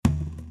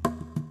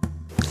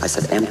I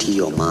said, empty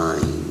your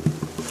mind.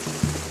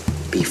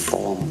 Be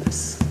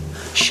formless,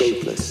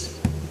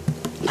 shapeless,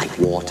 like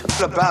water.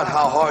 It's about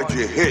how hard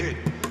you hit.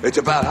 It's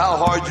about how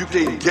hard you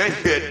can get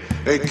hit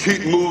and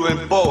keep moving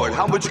forward.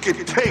 How much you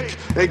can take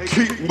and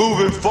keep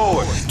moving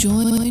forward.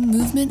 Join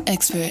movement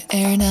expert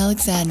Aaron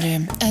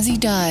Alexander as he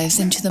dives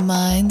into the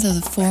minds of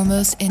the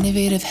foremost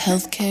innovative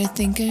healthcare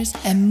thinkers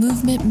and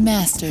movement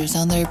masters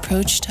on their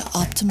approach to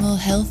optimal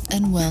health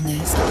and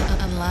wellness.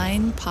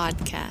 Align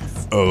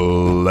Podcast.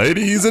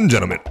 Ladies and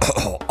gentlemen.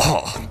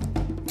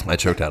 I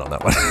choked out on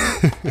that one.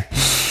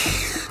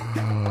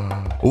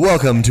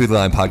 Welcome to the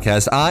Align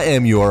Podcast. I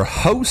am your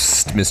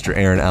host, Mr.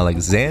 Aaron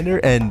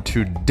Alexander, and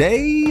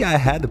today I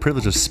had the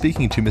privilege of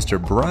speaking to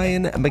Mr.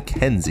 Brian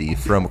McKenzie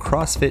from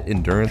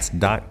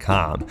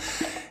CrossFitEndurance.com.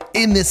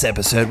 In this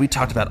episode, we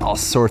talked about all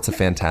sorts of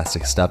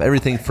fantastic stuff,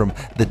 everything from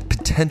the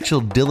potential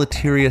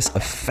deleterious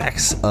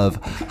effects of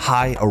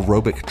high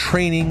aerobic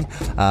training,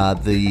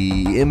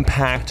 the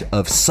impact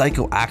of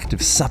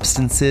psychoactive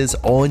substances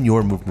on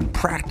your movement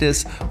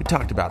practice. We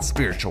talked about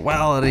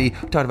spirituality.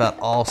 We talked about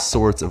all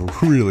sorts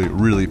of really,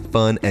 really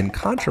fun and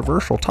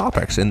controversial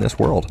topics in this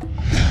world.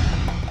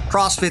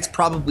 CrossFit's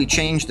probably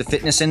changed the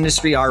fitness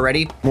industry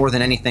already more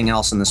than anything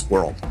else in this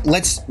world.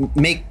 Let's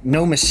make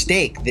no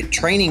mistake that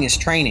training is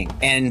training.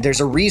 And there's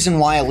a reason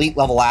why elite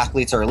level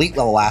athletes are elite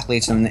level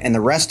athletes and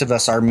the rest of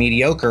us are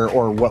mediocre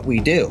or what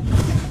we do.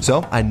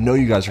 So I know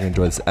you guys are going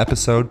to enjoy this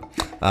episode.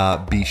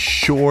 Be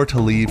sure to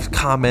leave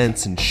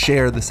comments and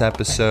share this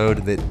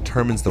episode that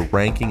determines the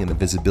ranking and the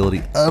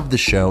visibility of the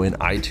show in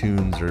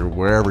iTunes or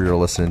wherever you're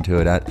listening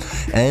to it at.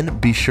 And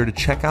be sure to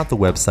check out the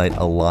website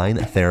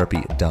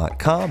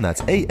AlignTherapy.com.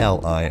 That's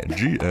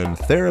ALIGN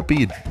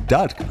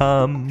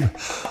Therapy.com.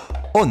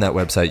 On that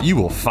website, you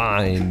will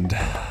find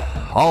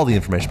all the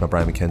information about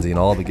Brian McKenzie and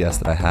all the guests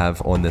that I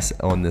have on this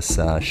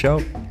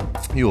show.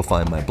 You will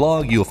find my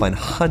blog. You will find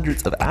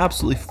hundreds of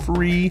absolutely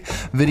free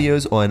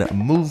videos on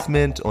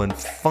movement, on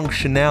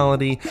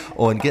functionality,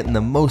 on getting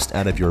the most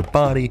out of your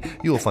body.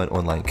 You will find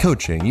online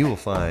coaching. You will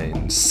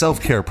find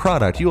self-care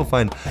product. You will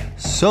find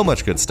so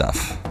much good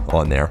stuff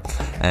on there.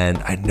 And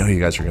I know you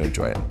guys are going to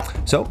enjoy it.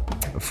 So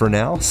for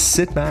now,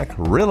 sit back,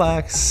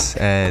 relax,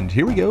 and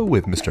here we go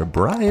with Mr.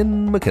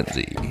 Brian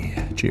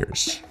McKenzie.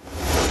 Cheers.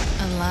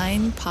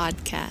 Align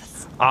Podcast.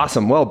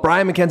 Awesome. Well,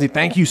 Brian McKenzie,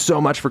 thank you so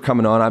much for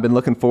coming on. I've been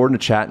looking forward to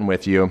chatting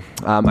with you.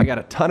 I got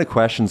a ton of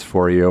questions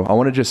for you. I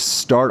want to just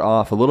start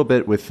off a little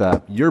bit with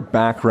your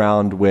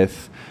background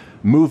with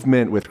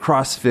movement, with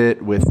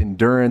CrossFit, with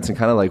endurance, and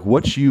kind of like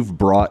what you've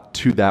brought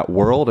to that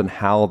world and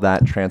how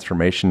that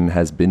transformation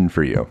has been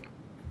for you.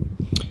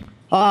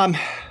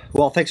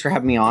 Well, thanks for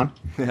having me on.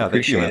 Yeah,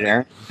 appreciate it,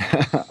 Aaron.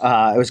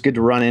 It was good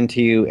to run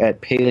into you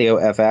at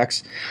Paleo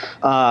FX.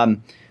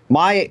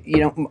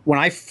 When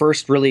I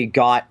first really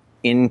got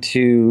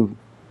into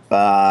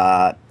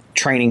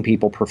training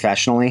people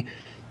professionally,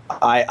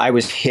 I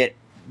was hit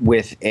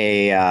with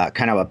a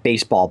kind of a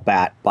baseball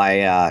bat by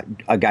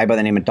a guy by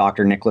the name of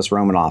Dr. Nicholas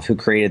Romanoff, who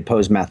created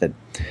Pose Method,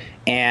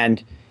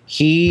 and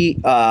he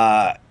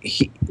more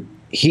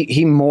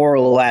or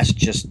less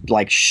just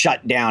like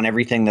shut down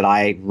everything that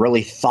I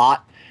really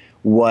thought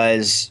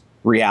was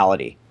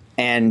reality.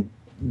 And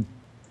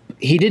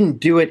he didn't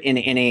do it in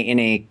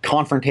a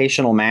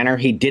confrontational manner.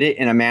 He did it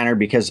in a manner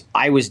because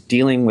I was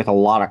dealing with a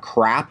lot of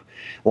crap,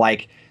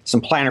 like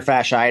some plantar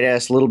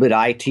fasciitis, a little bit of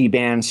IT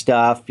band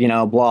stuff,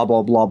 blah,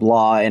 blah, blah,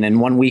 blah. And in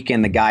one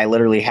weekend, the guy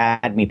literally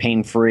had me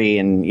pain free.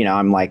 And,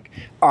 I'm like,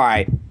 all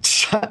right,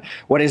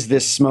 what is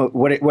this smoke?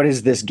 What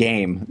is this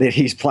game that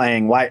he's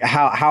playing? Why,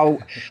 how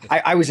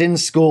I was in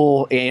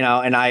school,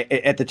 and I,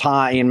 at the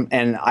time,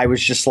 and I was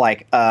just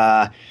like,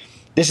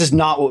 this is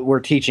not what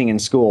we're teaching in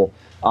school.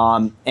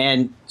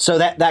 And so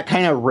that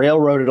kind of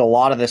railroaded a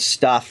lot of the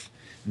stuff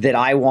that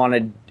I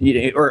wanted,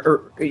 it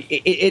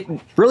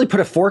really put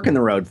a fork in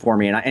the road for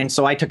me. And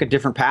so I took a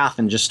different path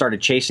and just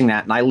started chasing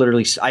that. And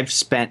I've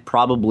spent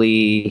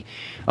probably,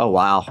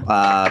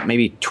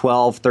 maybe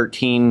 12,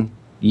 13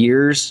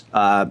 years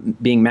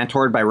being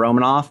mentored by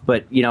Romanoff.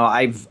 But,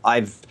 I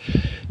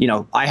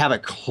have a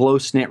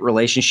close-knit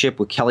relationship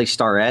with Kelly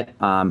Starrett,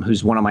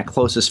 who's one of my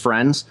closest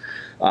friends.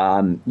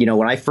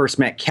 When I first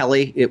met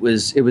Kelly, it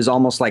was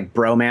almost like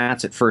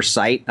bromance at first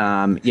sight.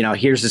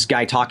 Here's this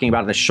guy talking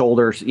about the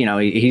shoulder.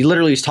 He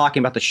literally is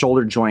talking about the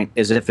shoulder joint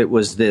as if it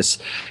was this.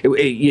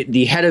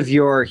 The head of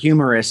your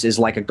humerus is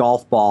like a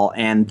golf ball,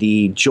 and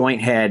the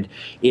joint head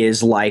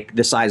is like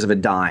the size of a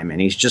dime. And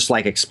he's just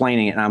like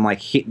explaining it, and I'm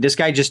like, this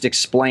guy just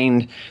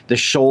explained the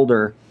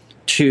shoulder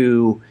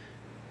to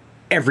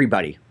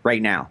everybody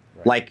right now,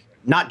 right. Like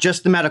not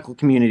just the medical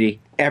community,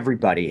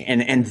 everybody.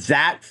 And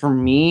that for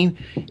me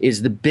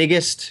is the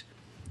biggest,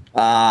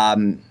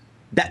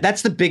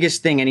 that's the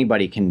biggest thing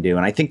anybody can do.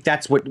 And I think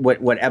that's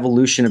what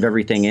evolution of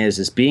everything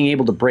is being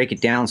able to break it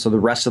down so the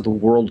rest of the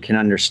world can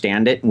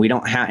understand it. And we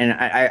don't have, and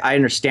I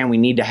understand we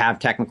need to have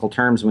technical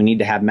terms, we need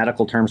to have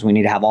medical terms, we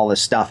need to have all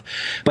this stuff.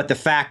 But the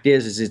fact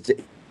is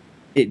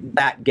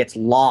that gets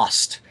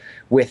lost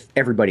with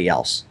everybody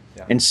else.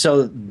 Yeah. And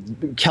so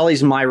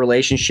Kelly's and my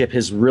relationship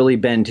has really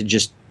been to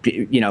just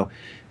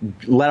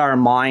let our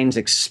minds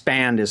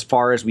expand as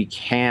far as we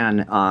can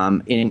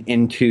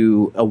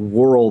into a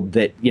world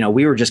that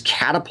we were just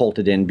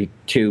catapulted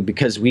into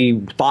because we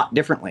thought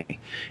differently,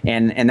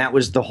 and that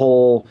was the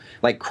whole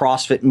like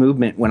CrossFit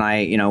movement when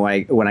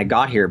I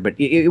got here. But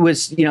it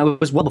was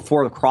well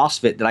before the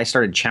CrossFit that I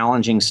started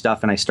challenging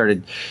stuff and I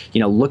started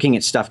looking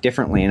at stuff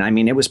differently. And I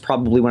mean, it was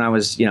probably when I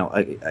was 4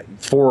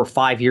 or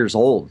 5 years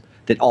old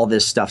that all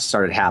this stuff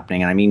started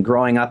happening. And I mean,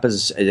 growing up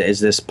as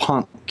this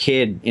punk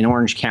kid in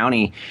Orange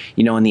County,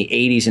 in the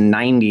 80s and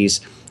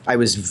 90s, I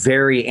was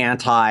very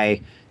anti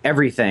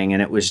everything.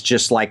 And it was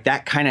just like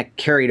that kind of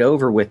carried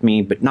over with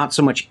me, but not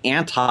so much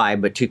anti,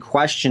 but to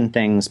question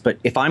things. But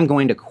if I'm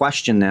going to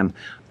question them,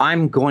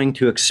 I'm going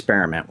to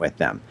experiment with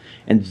them.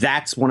 And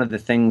that's one of the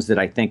things that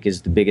I think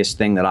is the biggest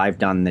thing that I've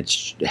done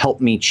that's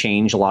helped me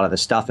change a lot of the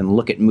stuff and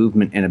look at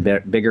movement in a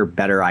bigger,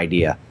 better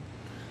idea.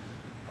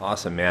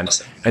 Awesome, man.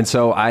 And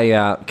so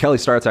Kelly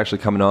Starrett's actually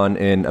coming on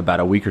in about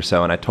a week or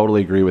so, and I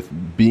totally agree with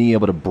being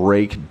able to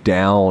break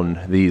down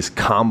these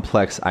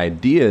complex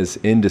ideas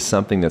into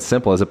something that's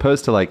simple, as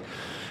opposed to like,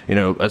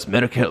 us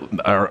medical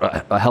or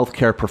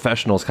healthcare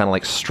professionals kind of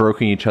like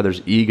stroking each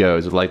other's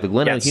egos of like the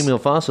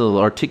glenohumeral fossa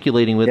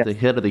articulating with the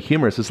head of the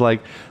humerus. It's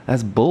like,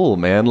 that's bull,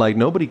 man. Like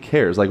nobody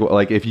cares.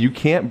 Like if you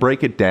can't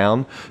break it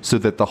down so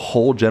that the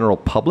whole general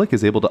public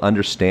is able to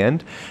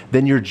understand,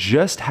 then you're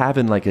just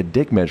having like a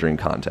dick measuring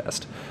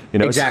contest.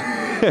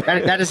 Exactly.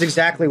 that is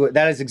exactly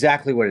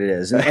what it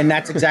is, and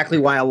that's exactly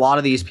why a lot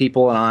of these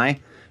people and I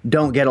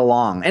don't get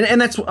along.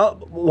 And that's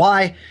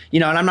why,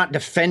 and I'm not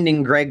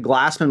defending Greg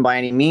Glassman by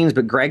any means,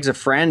 but Greg's a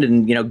friend,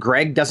 and,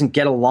 Greg doesn't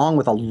get along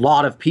with a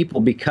lot of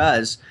people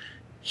because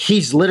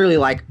he's literally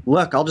like,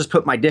 look, I'll just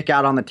put my dick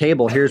out on the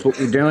table. Here's what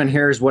we're doing.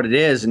 Here's what it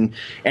is. And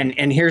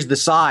here's the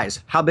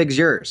size. How big's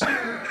yours?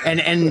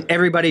 And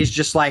everybody's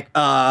just like,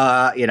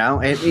 and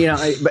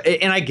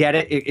I get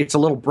it. It's a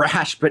little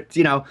brash, but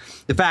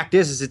the fact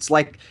is it's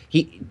like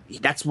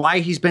that's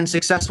why he's been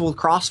successful with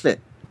CrossFit.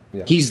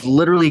 Yeah. He's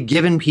literally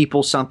given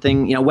people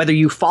something, whether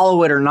you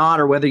follow it or not,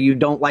 or whether you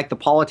don't like the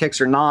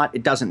politics or not,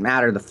 it doesn't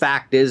matter. The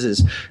fact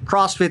is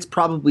CrossFit's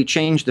probably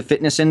changed the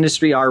fitness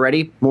industry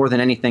already more than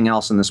anything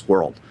else in this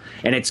world.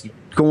 And it's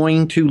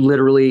going to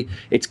literally,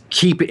 it's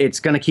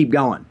going to keep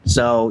going.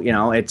 So,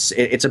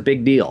 it's a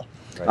big deal.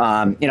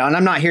 Right. And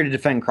I'm not here to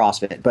defend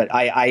CrossFit, but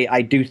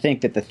I do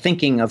think that the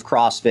thinking of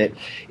CrossFit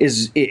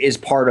is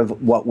part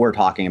of what we're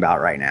talking about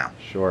right now.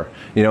 Sure.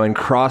 In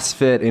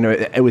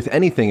CrossFit, with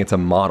anything, it's a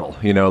model.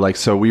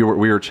 So we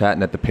were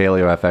chatting at the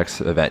Paleo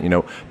FX event.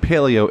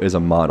 Paleo is a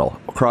model.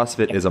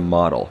 CrossFit is a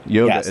model.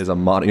 Yoga is a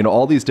model.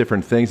 All these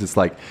different things. It's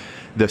like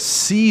the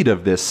seed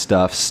of this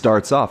stuff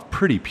starts off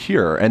pretty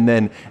pure, and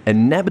then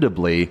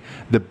inevitably,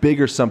 the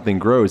bigger something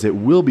grows, it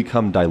will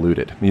become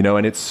diluted,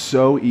 and it's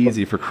so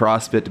easy for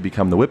CrossFit to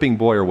become the whipping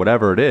boy or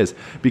whatever it is,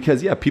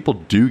 because people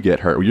do get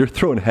hurt. When you're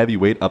throwing heavy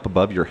weight up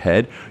above your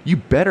head, you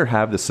better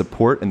have the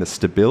support and the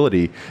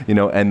stability,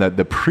 and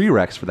the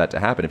prereqs for that to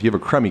happen. If you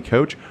have a crummy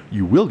coach,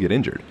 you will get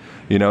injured.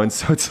 And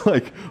so it's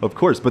like, of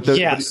course, but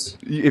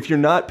if you're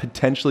not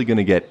potentially going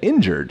to get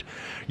injured,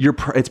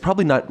 it's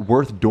probably not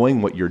worth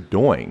doing what you're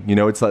doing.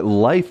 It's like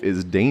life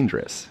is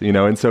dangerous,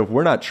 and so if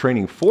we're not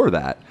training for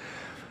that,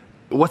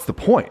 what's the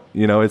point?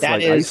 It's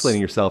like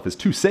isolating yourself is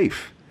too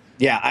safe.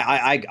 Yeah,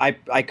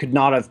 I could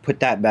not have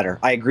put that better.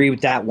 I agree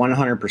with that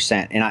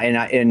 100%.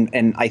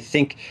 And I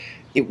think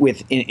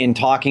in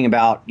talking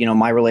about,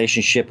 my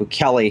relationship with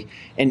Kelly,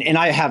 and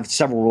I have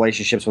several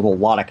relationships with a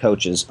lot of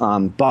coaches,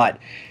 but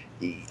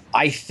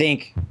I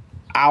think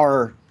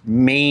our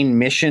main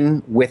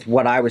mission with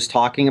what I was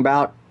talking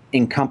about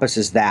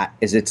encompasses that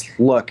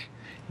look,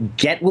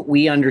 get what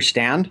we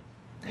understand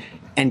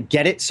and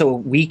get it so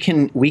we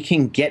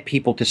can get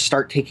people to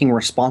start taking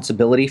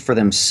responsibility for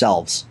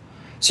themselves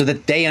so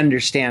that they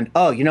understand,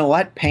 oh, you know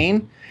what,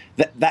 pain,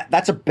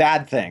 that's a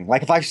bad thing.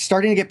 Like if I'm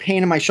starting to get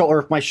pain in my shoulder,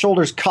 or if my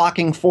shoulder's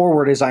cocking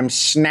forward as I'm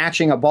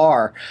snatching a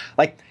bar,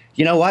 like,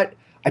 you know what?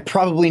 I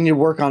probably need to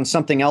work on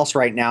something else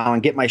right now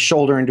and get my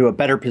shoulder into a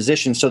better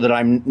position so that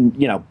I'm,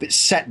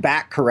 set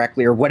back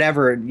correctly or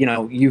whatever,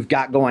 you've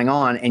got going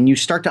on. And you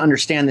start to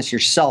understand this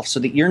yourself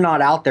so that you're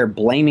not out there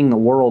blaming the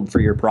world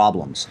for your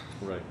problems.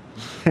 Right.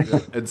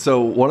 And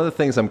so one of the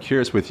things I'm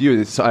curious with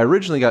you is, so I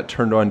originally got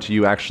turned on to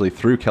you actually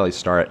through Kelly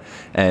Starrett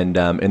and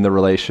in the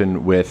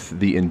relation with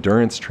the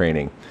endurance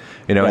training.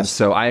 And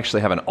so I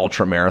actually have an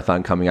ultra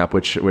marathon coming up,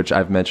 which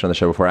I've mentioned on the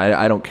show before.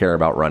 I don't care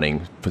about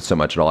running so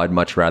much at all. I'd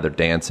much rather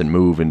dance and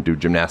move and do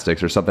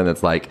gymnastics or something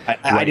that's like now.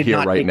 I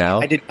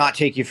did not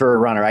take you for a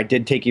runner. I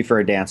did take you for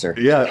a dancer.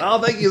 Yeah. Oh,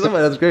 thank you so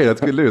much. That's great.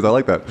 That's good news. I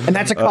like that. And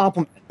that's a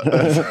compliment.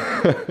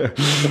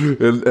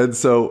 and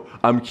so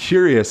I'm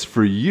curious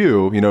for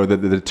you,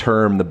 the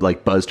term, the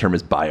like buzz term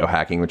is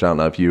biohacking, which I don't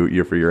know if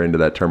you're into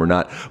that term or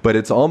not, but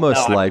it's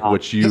almost like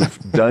what you've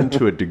done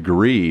to a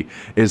degree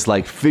is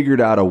like figured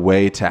out a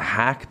way to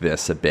hack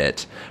this a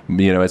bit,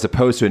 as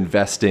opposed to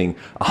investing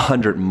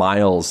 100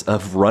 miles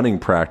of running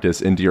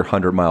practice into your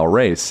 100-mile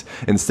race.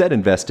 Instead,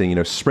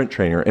 investing, sprint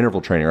training or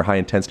interval training or high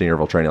intensity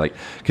interval training. Like,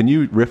 can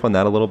you riff on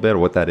that a little bit, or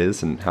what that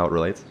is and how it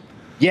relates?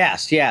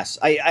 Yes.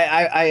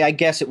 I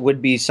guess it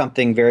would be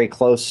something very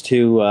close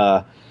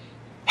to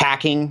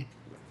hacking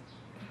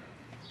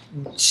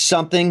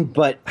something,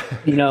 but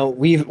you know,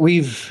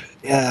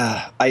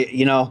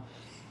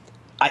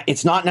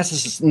 it's not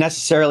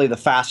necessarily the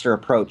faster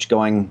approach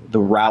going the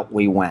route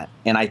we went,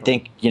 and I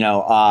think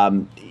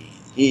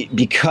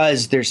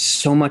because there's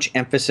so much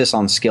emphasis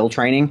on skill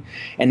training,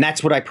 and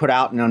that's what I put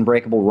out in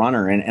Unbreakable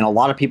Runner, and a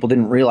lot of people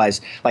didn't realize,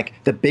 like,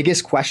 the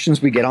biggest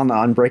questions we get on the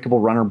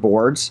Unbreakable Runner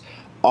boards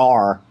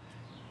are,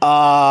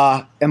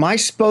 am I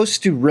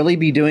supposed to really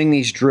be doing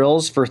these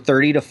drills for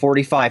 30 to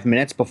 45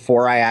 minutes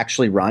before I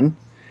actually run?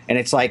 And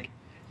it's like,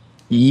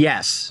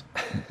 yes,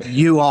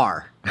 you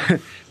are.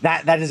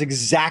 That is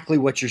exactly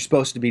what you're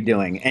supposed to be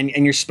doing, and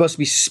you're supposed to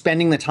be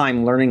spending the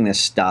time learning this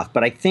stuff.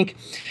 But I think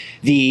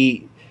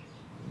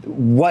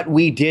what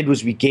we did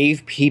was we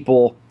gave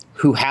people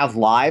who have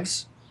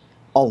lives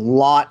a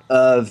lot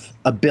of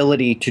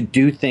ability to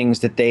do things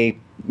that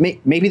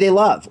maybe they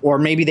love, or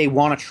maybe they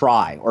want to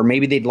try, or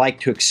maybe they'd like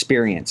to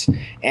experience.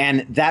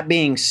 And that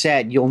being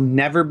said, you'll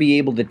never be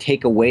able to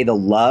take away the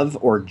love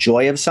or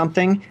joy of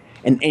something.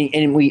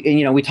 And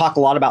we talk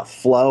a lot about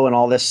flow and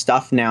all this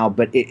stuff now,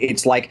 but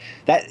it's like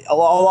that. A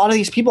lot of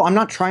these people, I'm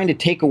not trying to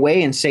take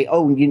away and say,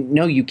 oh,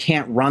 you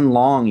can't run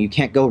long, you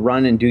can't go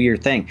run and do your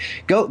thing.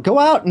 Go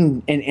out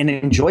and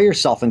enjoy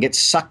yourself and get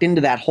sucked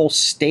into that whole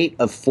state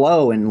of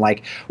flow, and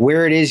like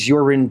where it is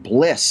you're in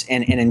bliss,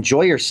 and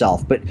enjoy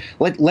yourself. But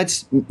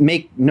let's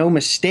make no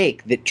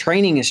mistake that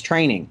training is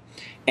training.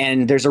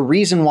 And there's a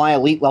reason why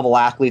elite level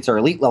athletes are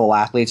elite level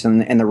athletes,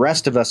 and the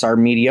rest of us are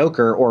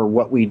mediocre or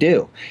what we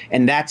do.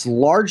 And that's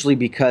largely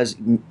because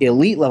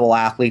elite level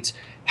athletes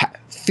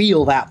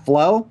feel that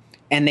flow,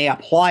 and they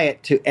apply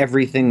it to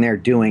everything they're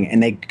doing,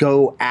 and they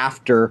go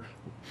after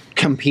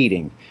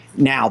competing.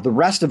 Now, the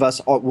rest of us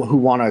who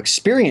want to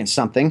experience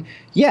something,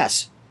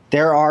 yes,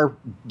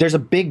 there's a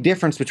big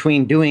difference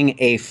between doing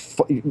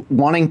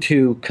wanting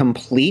to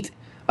complete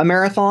a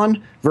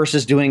marathon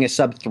versus doing a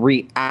sub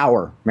 3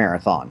 hour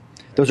marathon.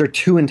 Those are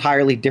two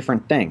entirely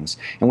different things,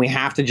 and we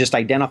have to just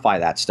identify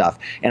that stuff.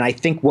 And I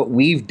think what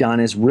we've done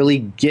is really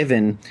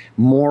given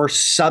more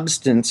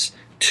substance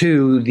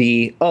to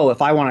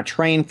if I want to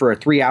train for a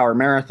 3 hour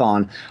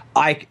marathon,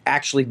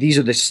 these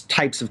are the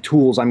types of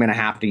tools I'm going to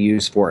have to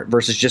use for it,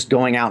 versus just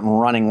going out and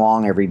running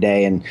long every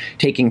day and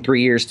taking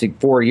 3 years to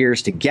 4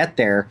 years to get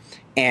there.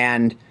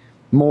 And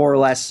more or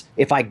less,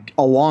 if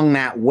along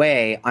that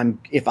way,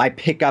 if I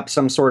pick up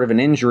some sort of an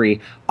injury,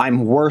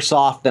 I'm worse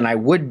off than I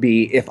would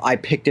be if I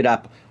picked it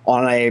up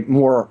on a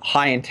more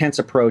high intense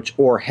approach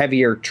or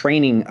heavier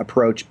training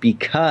approach,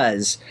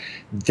 because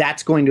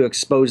that's going to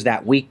expose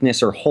that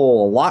weakness or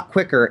hole a lot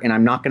quicker, and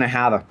I'm not going to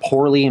have a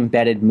poorly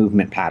embedded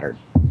movement pattern.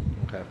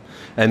 Okay.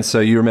 And so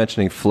you were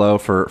mentioning flow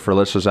for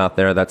listeners out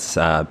there. That's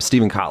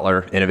Steven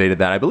Kotler innovated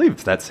that. I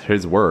believe that's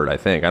his word. I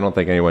don't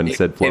think anyone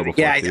said flow before.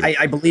 Yeah,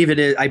 I believe it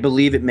is. I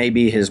believe it may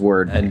be his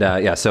word.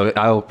 And so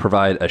I'll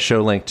provide a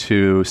show link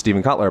to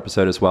Steven Kotler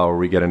episode as well, where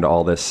we get into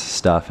all this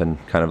stuff and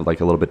kind of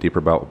like a little bit deeper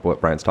about what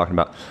Brian's talking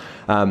about.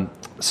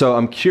 So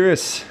I'm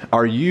curious,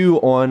 are you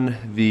on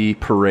the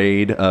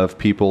parade of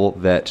people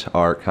that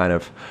are kind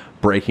of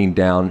breaking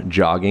down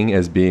jogging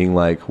as being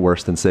like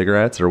worse than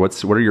cigarettes, or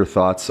what are your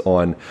thoughts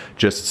on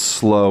just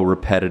slow,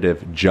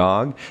 repetitive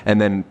jog?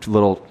 And then a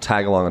little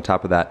tag along on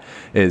top of that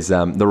is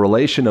the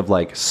relation of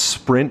like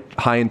sprint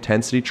high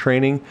intensity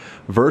training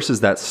versus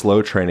that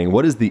slow training.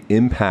 What is the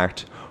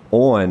impact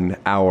on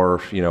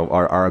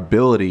our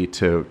ability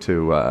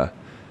to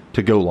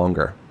go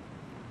longer?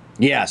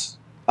 Yes.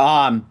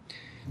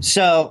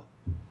 So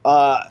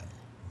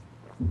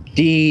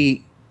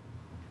the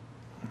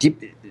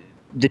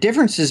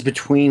differences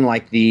between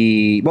like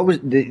the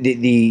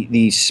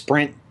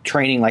sprint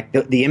training, like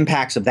the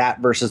impacts of that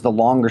versus the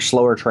longer,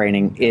 slower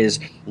training, is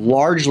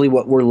largely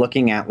what we're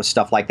looking at with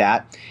stuff like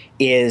that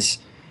is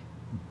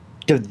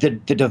the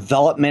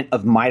development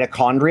of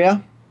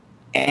mitochondria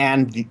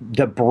and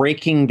the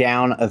breaking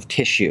down of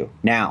tissue.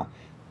 Now,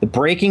 the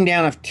breaking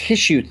down of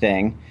tissue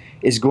thing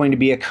is going to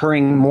be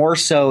occurring more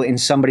so in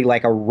somebody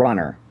like a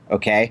runner,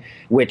 okay?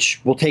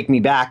 Which will take me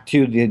back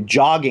to the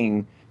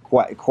jogging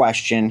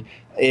question.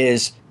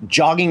 Is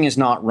jogging is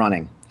not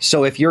running.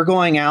 So if you're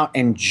going out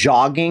and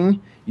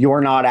jogging, you're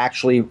not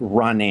actually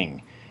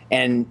running.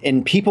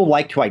 And people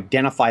like to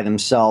identify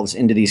themselves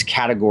into these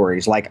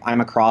categories, like I'm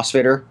a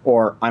CrossFitter,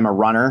 or I'm a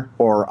runner,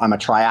 or I'm a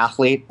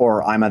triathlete,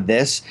 or I'm a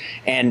this.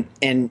 And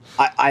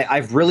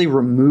I've really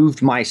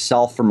removed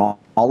myself from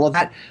all of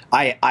that.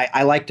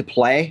 I like to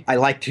play. I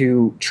like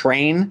to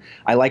train.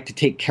 I like to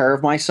take care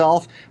of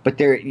myself. But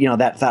there,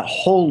 that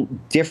whole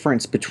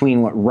difference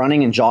between what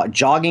running and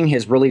jogging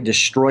has really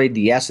destroyed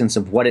the essence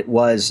of what it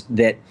was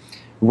that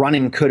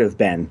running could have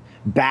been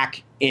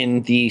back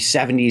in the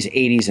 70s,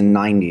 80s, and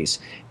 90s.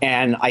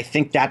 And I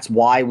think that's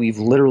why we've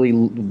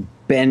gone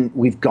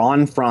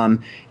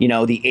from,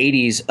 the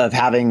 80s of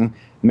having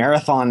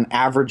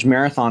average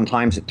marathon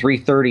times at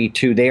 3:30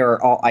 to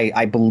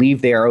I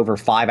believe they are over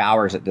 5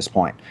 hours at this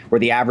point, where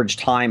the average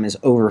time is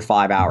over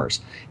 5 hours.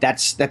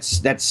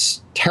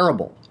 That's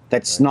terrible.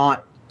 That's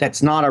not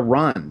That's not a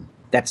run.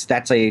 That's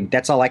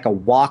like a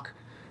walk,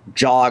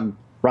 jog,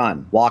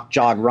 run, walk,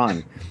 jog,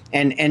 run.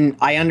 And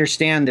I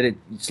understand that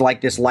it's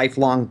like this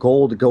lifelong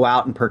goal to go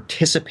out and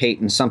participate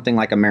in something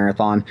like a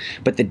marathon,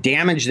 but the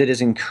damage that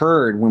is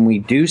incurred when we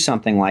do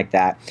something like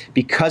that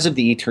because of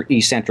the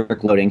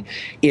eccentric loading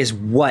is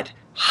what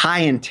high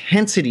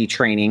intensity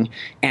training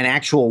and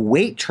actual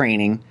weight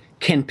training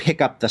can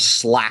pick up the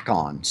slack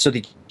on, so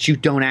that you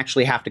don't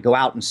actually have to go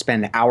out and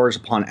spend hours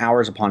upon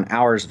hours upon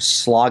hours of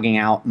slogging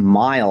out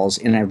miles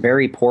in a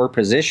very poor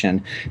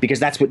position, because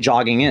that's what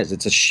jogging is.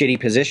 It's a shitty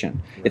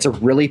position. It's a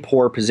really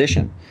poor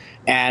position.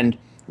 And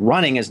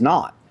running is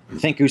not.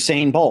 Think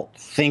Usain Bolt.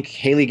 Think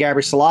Haile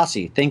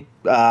Gebrselassie. Think,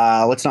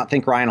 let's not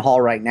think Ryan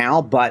Hall right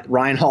now, but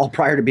Ryan Hall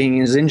prior to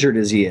being as injured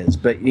as he is.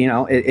 But,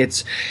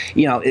 it's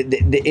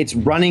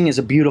running is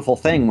a beautiful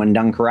thing when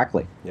done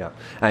correctly. Yeah.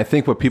 And I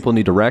think what people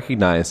need to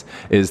recognize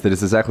is that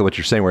it's exactly what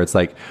you're saying, where it's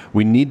like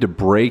we need to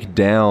break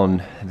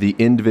down the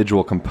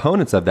individual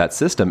components of that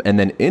system and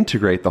then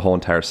integrate the whole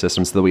entire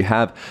system so that we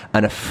have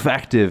an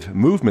effective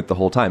movement the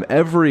whole time.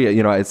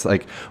 It's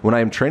like when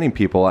I'm training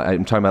people,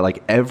 I'm talking about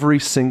like every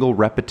single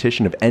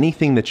repetition of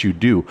anything that you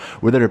do,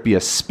 whether it be a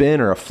spin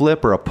or a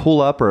flip or a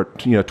pull up or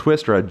a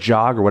twist or a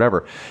jog or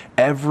whatever.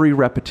 Every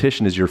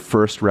repetition is your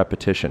first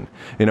repetition,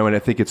 and I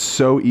think it's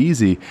so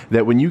easy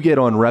that when you get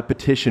on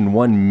repetition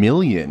 1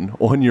 million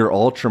on your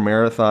ultra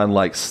marathon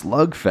like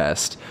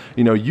slugfest,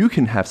 you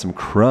can have some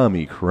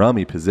crummy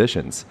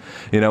positions,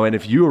 and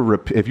if you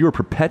were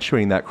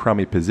perpetuating that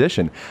crummy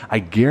position, I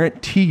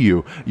guarantee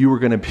you are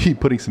going to be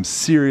putting some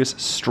serious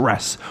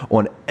stress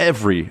on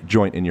every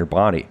joint in your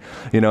body,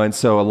 and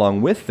so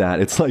along with that,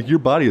 it's like your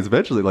body is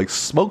eventually like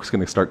smoke's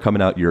going to start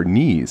coming out your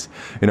knees,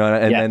 and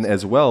yes. Then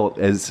as well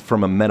as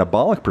from a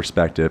metabolic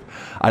perspective,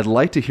 I'd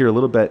like to hear a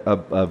little bit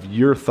of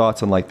your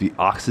thoughts on like the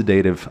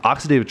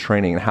oxidative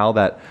training and how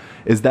that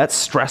is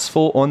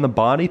stressful on the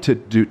body to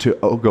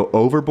go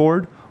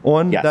overboard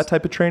on yes. that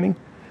type of training.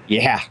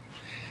 Yeah,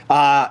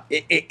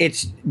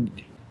 it's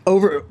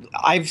over.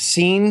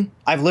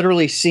 I've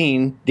literally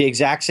seen the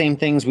exact same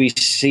things we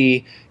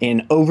see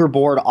in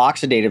overboard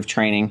oxidative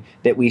training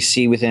that we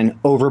see within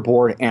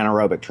overboard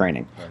anaerobic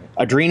training. Right.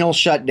 Adrenals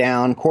shut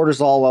down,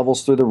 cortisol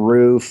levels through the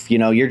roof,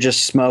 you're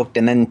just smoked.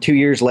 And then 2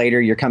 years later,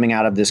 you're coming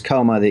out of this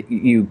coma that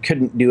you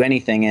couldn't do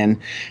anything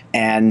in.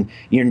 And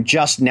you're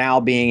just now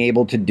being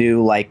able to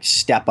do like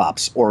step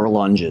ups or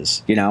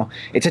lunges.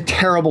 It's a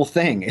terrible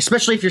thing,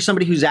 especially if you're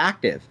somebody who's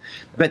active.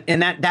 But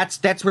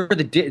that's where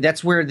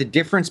the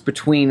difference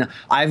between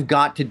I've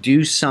got to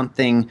do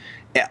something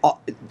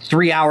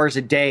 3 hours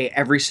a day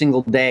every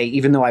single day,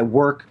 even though I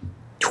work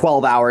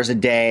 12 hours a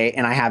day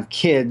and I have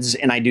kids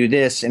and I do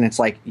this, and it's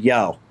like,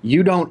 yo,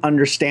 you don't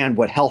understand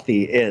what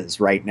healthy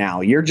is right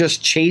now. You're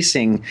just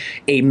chasing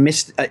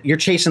you're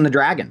chasing the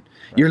dragon.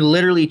 Right. You're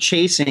literally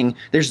chasing.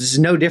 There's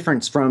no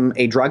difference from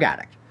a drug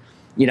addict.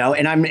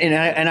 And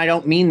I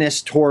don't mean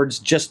this towards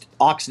just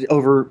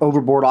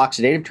overboard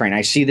oxidative training.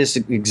 I see this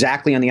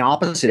exactly on the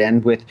opposite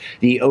end with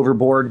the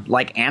overboard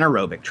like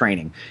anaerobic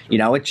training.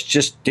 It's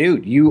just,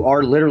 dude, you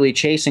are literally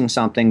chasing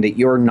something that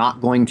you're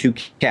not going to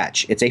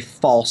catch. It's a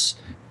false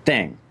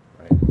thing.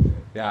 Right.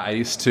 Yeah, I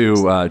used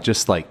to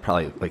just like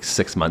probably like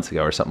 6 months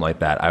ago or something like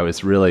that. I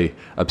was really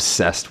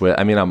obsessed with.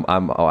 I mean,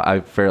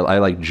 I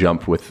like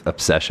jump with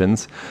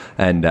obsessions,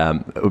 and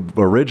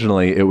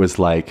originally it was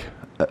like.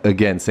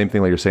 Again, same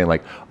thing like you're saying,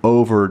 like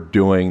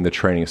overdoing the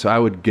training. So I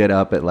would get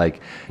up at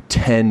like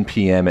 10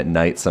 p.m. at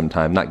night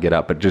sometime, not get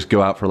up, but just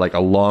go out for like a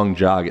long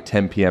jog at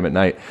 10 p.m. at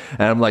night.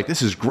 And I'm like,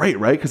 this is great,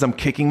 right? Because I'm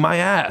kicking my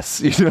ass,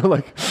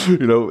 the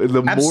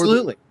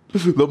Absolutely.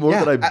 more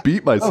that I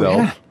beat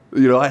myself,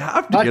 I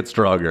have to get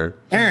stronger.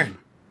 Aaron,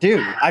 dude,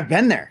 I've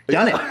been there,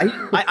 done it.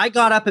 I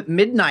got up at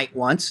midnight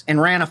once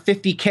and ran a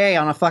 50K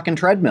on a fucking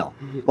treadmill.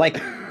 Like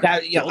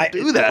that. Don't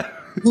do that.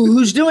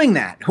 Who's doing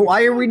that?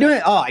 Why are we doing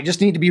it? Oh, I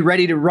just need to be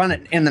ready to run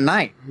it in the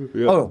night.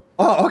 Yeah. Oh,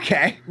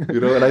 okay.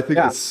 And I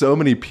think with so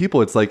many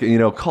people, it's like,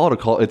 call it a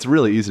call. It's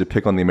really easy to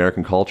pick on the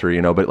American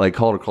culture, but like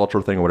call it a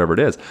cultural thing or whatever it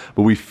is.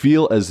 But we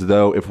feel as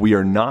though if we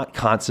are not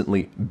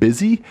constantly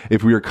busy,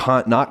 if we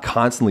are not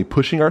constantly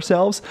pushing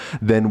ourselves,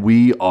 then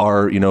we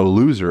are,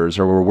 losers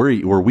or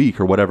we're weak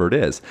or whatever it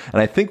is.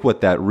 And I think what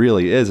that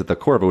really is at the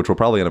core of it, which we'll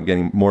probably end up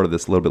getting more of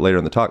this a little bit later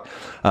in the talk,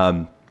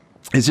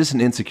 it's just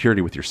an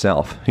insecurity with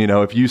yourself.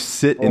 If you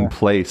sit in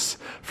place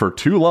for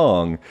too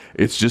long,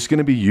 it's just going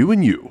to be you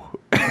and you.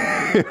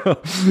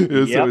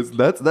 So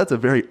that's a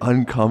very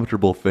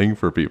uncomfortable thing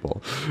for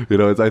people.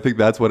 I think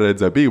that's what it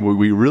ends up being.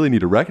 We really need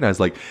to recognize,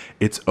 like,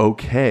 it's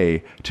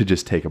okay to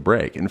just take a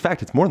break. In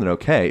fact, it's more than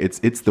okay.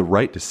 It's the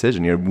right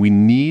decision. We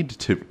need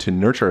to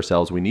nurture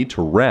ourselves. We need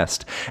to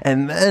rest,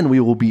 and then we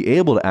will be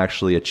able to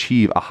actually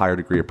achieve a higher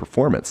degree of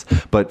performance.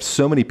 But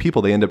so many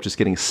people, they end up just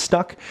getting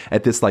stuck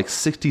at this like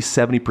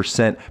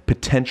 60-70%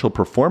 potential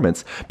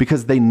performance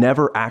because they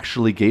never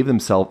actually gave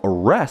themselves a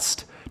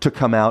rest to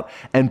come out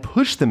and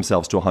push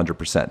themselves to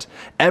 100%.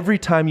 Every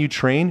time you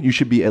train, you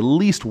should be at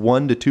least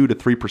 1 to 2 to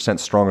 3%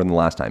 stronger than the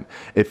last time.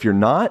 If you're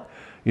not,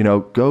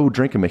 go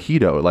drink a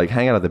mojito, like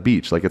hang out at the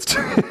beach, like it's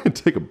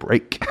take a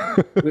break.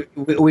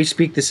 We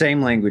speak the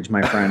same language,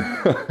 my friend.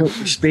 We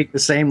speak the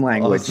same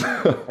language.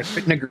 Awesome. I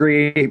couldn't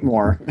agree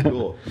more.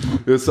 Cool.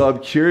 So I'm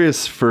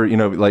curious for,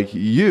 like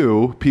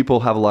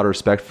people have a lot of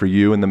respect for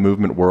you in the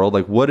movement world.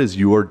 Like, what does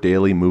your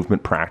daily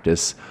movement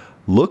practice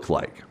look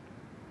like?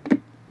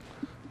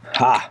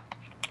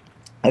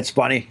 That's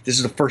funny. This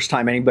is the first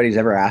time anybody's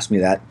ever asked me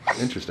that.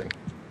 Interesting.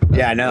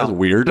 Yeah, I know. That's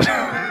weird.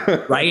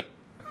 Right?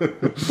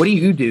 What do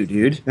you do,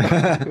 dude?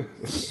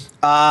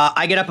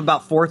 I get up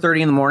about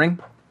 4:30 in the morning.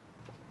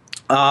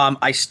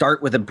 I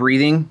start with a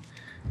breathing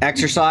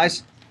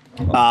exercise.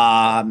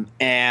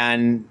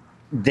 And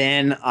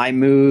then I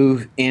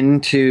move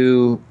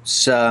into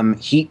some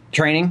heat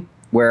training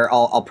where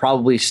I'll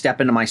probably step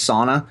into my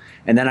sauna.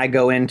 And then I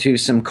go into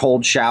some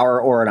cold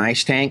shower or an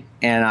ice tank.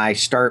 And I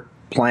start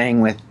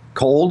playing with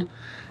cold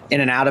in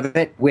and out of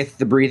it with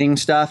the breathing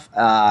stuff.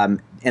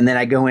 And then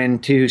I go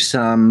into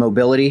some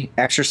mobility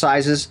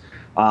exercises.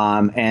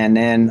 And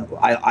then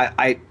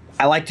I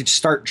like to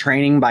start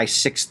training by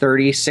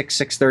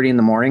 6:30 in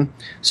the morning.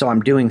 So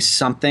I'm doing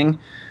something,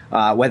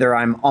 whether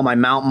I'm on my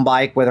mountain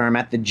bike, whether I'm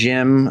at the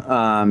gym,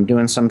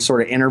 doing some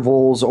sort of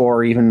intervals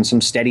or even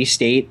some steady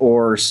state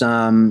or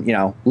some,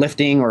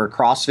 lifting or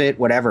CrossFit,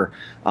 whatever.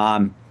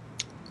 And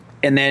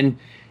then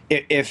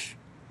if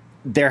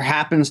there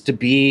happens to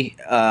be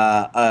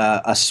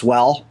a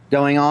swell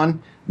going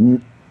on,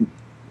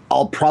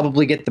 I'll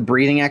probably get the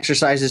breathing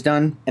exercises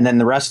done, and then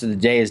the rest of the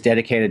day is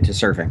dedicated to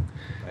surfing.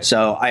 Right.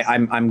 So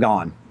I'm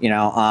gone,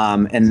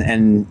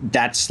 and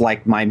that's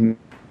like my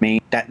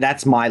main.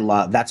 That's my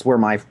love. That's where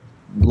my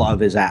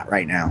love is at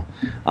right now,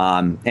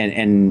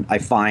 and I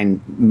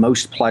find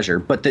most pleasure.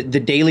 But the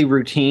daily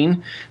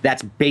routine,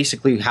 that's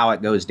basically how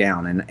it goes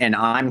down. And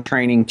I'm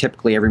training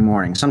typically every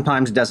morning.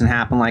 Sometimes it doesn't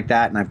happen like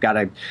that,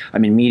 and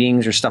I'm in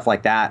meetings or stuff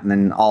like that, and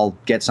then I'll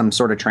get some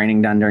sort of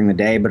training done during the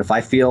day. But if I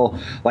feel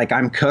like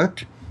I'm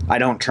cooked, I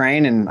don't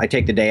train and I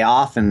take the day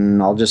off,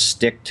 and I'll just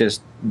stick to,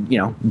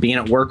 being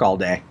at work all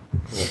day.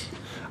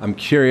 I'm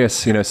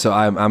curious, so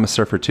I'm a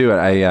surfer too.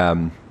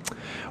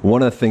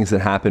 One of the things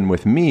that happened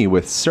with me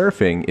with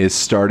surfing is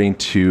starting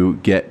to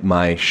get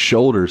my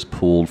shoulders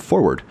pulled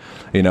forward,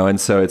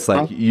 and so it's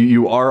like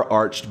you are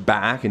arched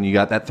back and you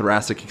got that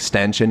thoracic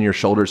extension, your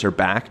shoulders are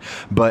back,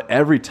 but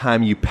every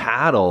time you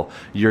paddle,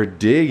 you're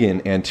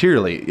digging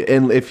anteriorly.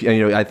 And if,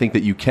 I think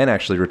that you can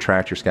actually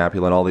retract your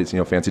scapula and all these,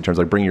 fancy terms,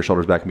 like bring your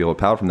shoulders back and be able to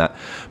paddle from that.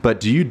 But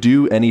do you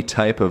do any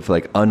type of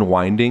like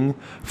unwinding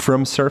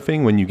from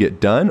surfing when you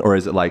get done, or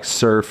is it like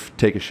surf,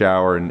 take a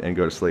shower and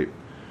go to sleep?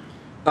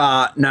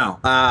 No,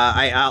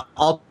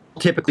 I'll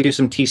typically do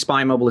some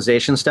T-spine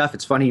mobilization stuff.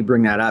 It's funny you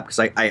bring that up because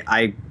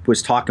I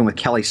was talking with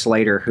Kelly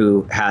Slater,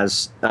 who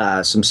has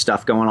some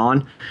stuff going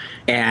on.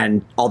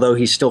 And although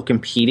he's still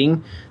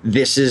competing,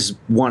 this is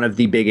one of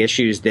the big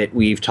issues that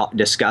we've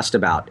discussed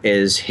about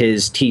is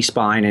his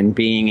T-spine and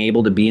being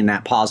able to be in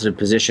that positive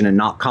position and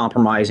not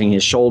compromising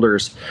his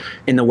shoulders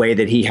in the way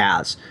that he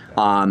has.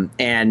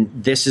 And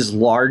this is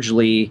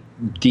largely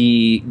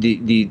the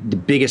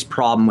biggest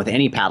problem with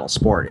any paddle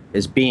sport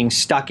is being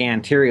stuck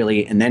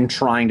anteriorly and then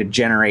trying to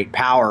generate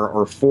power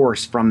or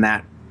force from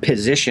that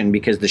position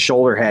because the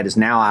shoulder head is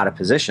now out of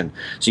position.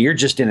 So you're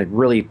just in a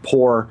really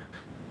poor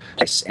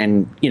place.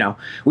 And,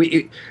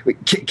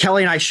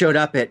 Kelly and I showed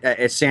up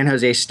at San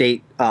Jose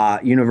State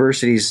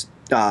University's.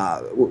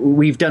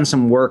 We've done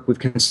some work. We've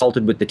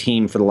consulted with the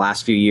team for the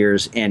last few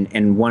years,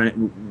 and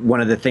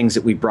one of the things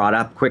that we brought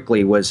up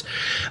quickly was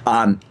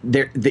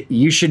there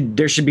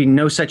should be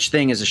no such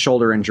thing as a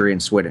shoulder injury in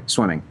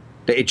swimming.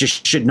 It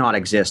just should not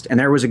exist. And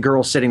there was a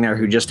girl sitting there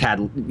who just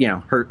had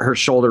her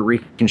shoulder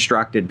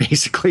reconstructed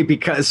basically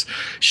because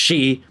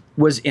she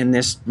was in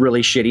this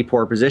really shitty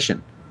poor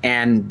position.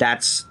 And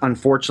that's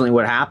unfortunately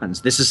what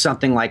happens. This is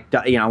something like,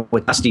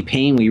 with Dusty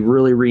Payne, we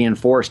really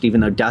reinforced, even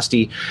though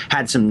Dusty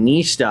had some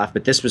knee stuff,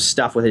 but this was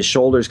stuff with his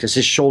shoulders because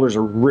his shoulders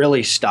are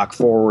really stuck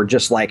forward,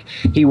 just like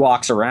he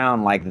walks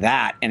around like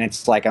that. And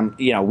it's like,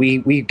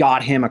 we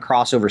got him a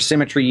crossover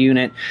symmetry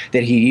unit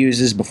that he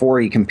uses before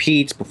he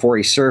competes, before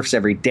he surfs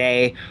every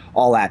day,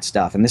 all that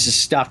stuff. And this is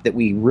stuff that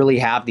we really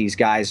have these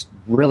guys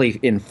really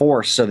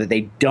enforce so that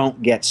they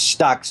don't get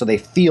stuck, so they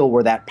feel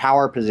where that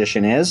power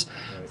position is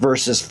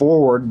versus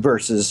forward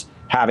versus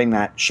having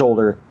that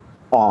shoulder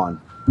on.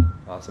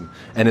 Awesome.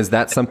 And is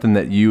that something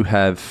that you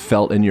have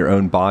felt in your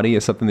own body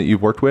as something that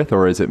you've worked with,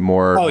 or is it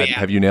more,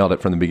 have you nailed it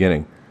from the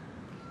beginning?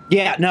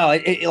 Yeah, no,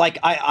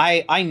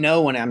 I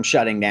know when I'm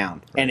shutting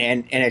down, and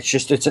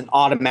it's an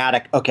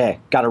automatic, okay,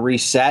 got to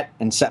reset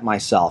and set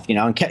myself,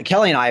 and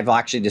Kelly and I have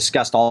actually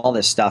discussed all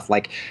this stuff,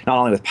 like not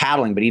only with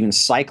paddling, but even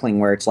cycling,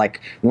 where it's like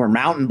when we're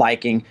mountain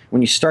biking,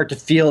 when you start to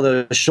feel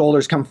the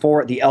shoulders come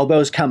forward, the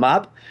elbows come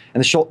up, and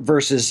the shoulder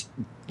versus,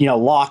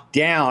 locked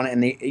down,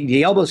 and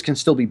the elbows can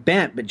still be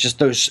bent, but just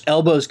those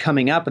elbows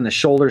coming up and the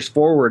shoulders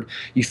forward,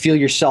 you feel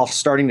yourself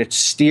starting to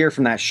steer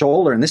from that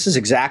shoulder. And this is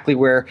exactly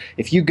where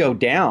if you go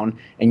down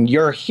and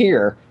you're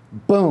here,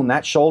 boom,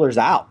 that shoulder's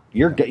out.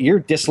 You're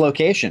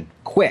dislocation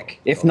quick,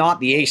 if not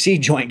the AC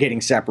joint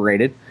getting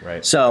separated.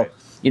 Right. So right.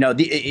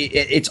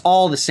 it's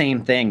all the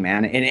same thing,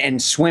 man.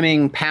 And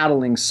swimming,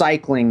 paddling,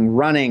 cycling,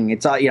 running,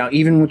 it's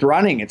even with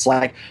running, it's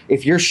like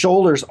if your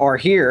shoulders are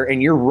here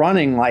and you're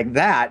running like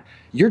that,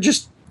 you're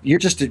just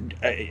an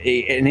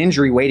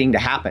injury waiting to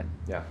happen.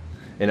 Yeah.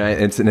 And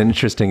it's an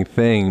interesting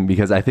thing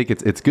because I think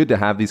it's good to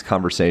have these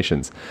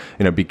conversations,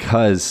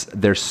 because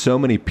there's so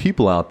many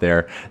people out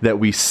there that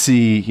we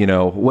see,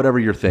 whatever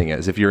your thing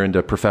is. If you're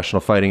into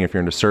professional fighting, if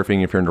you're into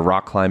surfing, if you're into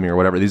rock climbing or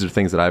whatever, these are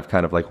things that I've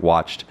kind of like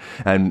watched.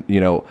 And,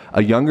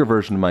 a younger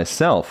version of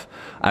myself,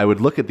 I would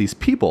look at these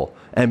people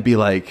and be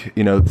like,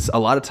 a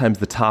lot of times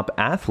the top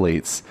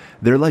athletes,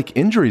 they're like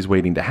injuries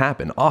waiting to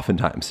happen.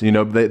 Oftentimes,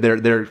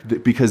 they're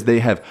because they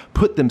have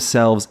put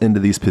themselves into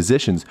these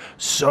positions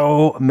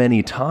so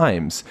many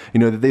times,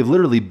 that they've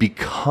literally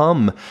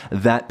become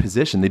that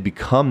position. They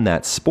become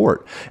that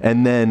sport.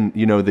 And then,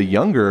 the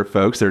younger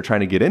folks that are trying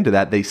to get into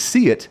that, they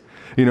see it,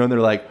 and they're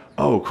like,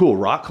 oh, cool.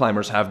 Rock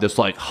climbers have this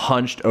like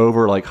hunched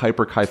over, like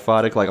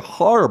hyperkyphotic, like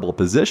horrible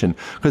position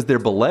because they're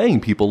belaying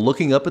people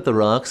looking up at the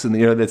rocks. And,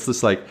 it's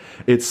just like,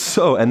 it's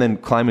so, and then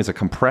climbing is a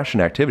compression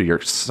activity.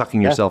 You're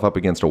sucking yourself up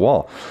against a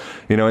wall,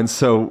 and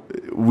so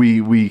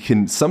we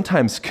can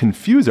sometimes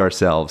confuse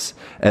ourselves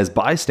as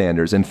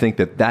bystanders and think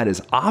that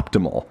is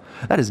optimal.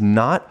 That is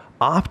not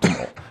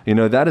optimal.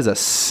 That is a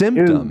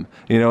symptom,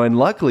 and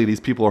luckily these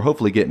people are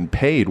hopefully getting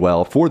paid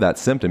well for that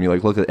symptom. You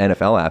look at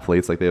NFL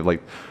athletes, like they have the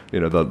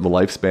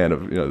lifespan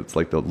of, it's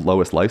like the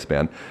lowest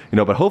lifespan,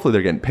 but hopefully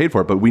they're getting paid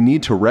for it. But we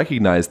need to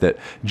recognize that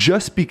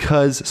just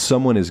because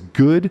someone is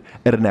good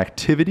at an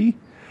activity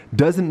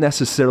doesn't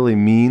necessarily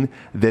mean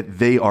that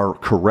they are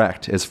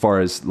correct as far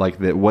as like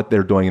what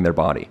they're doing in their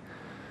body.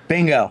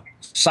 Bingo.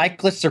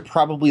 Cyclists are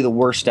probably the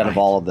worst out of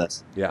all of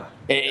this. Yeah.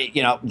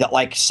 That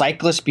like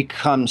cyclists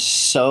become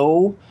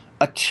so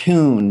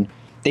attuned,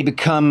 they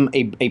become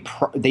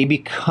they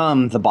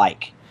become the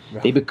bike. Yeah.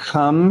 They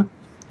become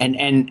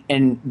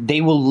and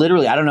they will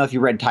literally, I don't know if you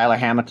read Tyler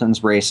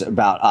Hamilton's race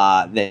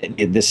about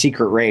the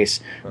secret race,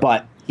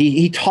 but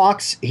he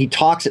talks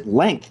at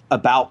length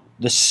about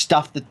the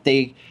stuff that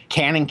they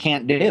can and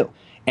can't do.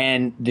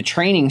 And the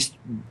training's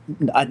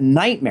a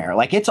nightmare.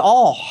 Like it's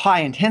all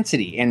high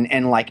intensity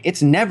and like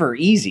it's never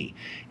easy.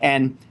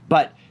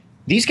 But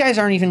these guys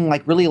aren't even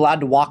like really allowed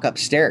to walk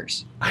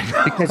upstairs. I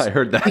know. I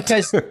heard that.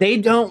 Because they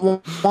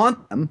don't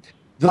want them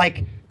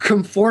like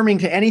conforming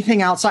to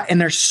anything outside, and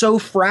they're so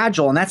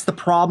fragile. And that's the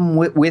problem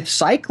with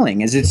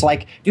cycling is it's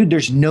like, dude,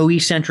 there's no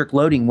eccentric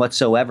loading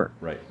whatsoever.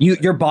 Right.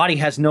 Your body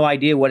has no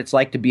idea what it's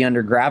like to be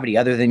under gravity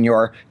other than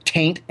your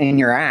taint and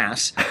your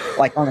ass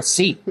like on a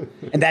seat.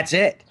 And that's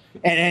it.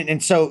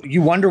 And so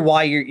you wonder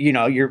why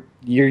your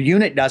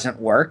unit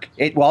doesn't work.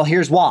 Well,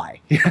 here's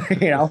why.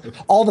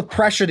 All the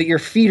pressure that your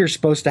feet are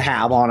supposed to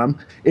have on them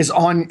is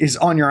on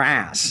your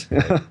ass.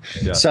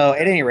 Yeah. So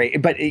at any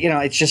rate, but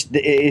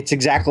it's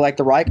exactly like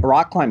the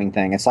rock climbing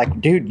thing. It's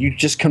like, dude, you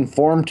just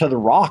conform to the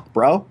rock,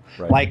 bro.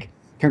 Right. Like,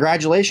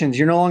 congratulations,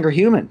 you're no longer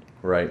human.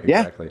 Right.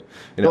 Exactly.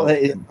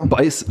 Yeah.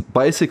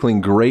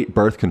 Bicycling, great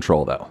birth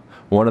control though.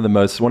 One of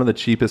the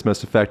cheapest,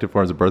 most effective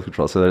forms of birth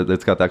control. So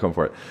it's got that going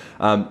for it.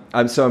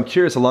 I'm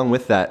curious. Along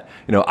with that,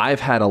 I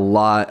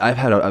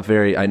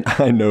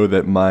know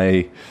that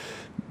my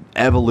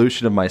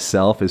evolution of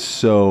myself is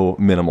so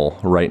minimal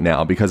right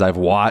now because I've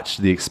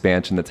watched the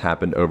expansion that's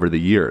happened over the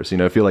years.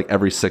 I feel like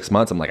every 6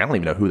 months, I'm like, I don't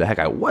even know who the heck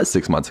I was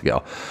 6 months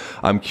ago.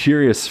 I'm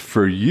curious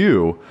for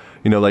you.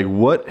 Like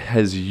what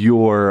has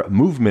your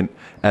movement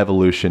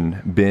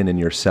evolution been in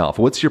yourself?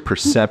 What's your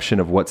perception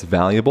of what's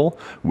valuable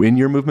in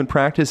your movement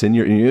practice, in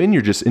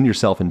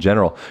yourself in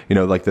general?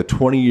 Like the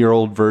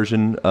 20-year-old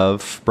version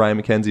of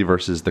Brian McKenzie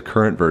versus the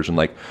current version.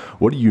 Like,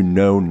 what do you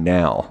know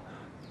now?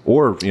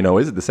 Or,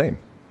 is it the same?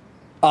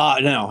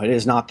 No, it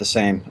is not the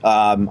same.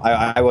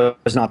 I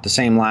was not the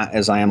same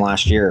as I am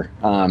last year.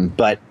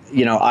 But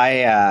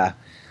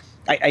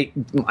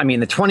I mean,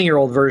 the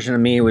 20-year-old version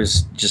of me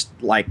was just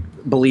like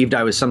believed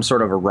I was some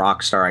sort of a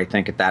rock star, I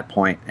think, at that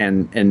point,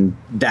 and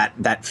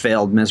that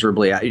failed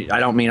miserably. I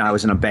don't mean I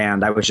was in a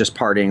band. I was just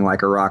partying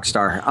like a rock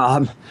star.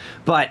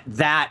 But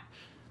that,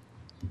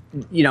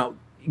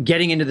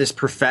 getting into this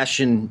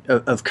profession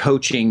of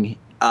coaching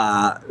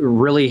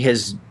really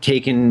has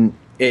taken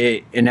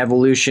an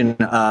evolution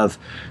of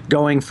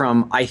going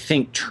from, I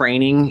think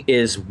training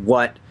is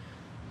what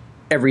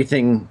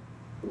everything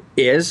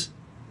is,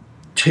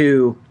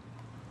 to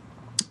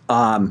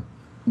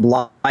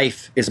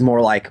life is more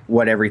like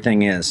what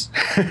everything is.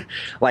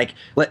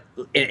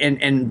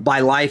 And by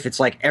life, it's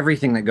like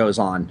everything that goes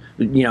on.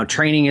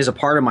 Training is a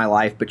part of my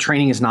life, but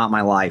training is not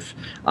my life.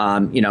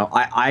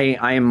 I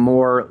am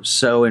more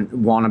so and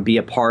want to be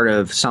a part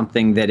of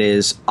something that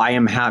is I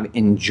am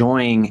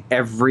enjoying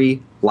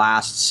every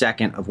last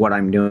second of what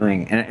I'm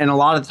doing. And a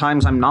lot of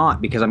times I'm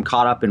not, because I'm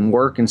caught up in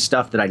work and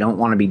stuff that I don't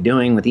want to be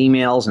doing with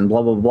emails and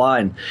blah, blah, blah.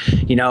 And,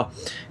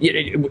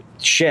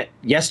 shit,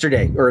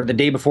 yesterday or the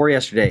day before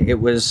yesterday, it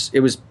was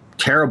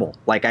terrible.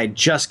 Like I'd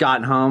just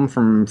gotten home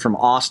from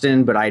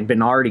Austin, but I'd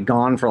been already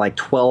gone for like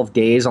 12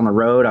 days on the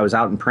road. I was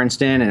out in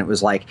Princeton, and it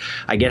was like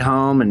I get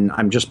home and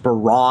I'm just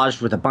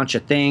barraged with a bunch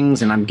of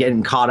things, and I'm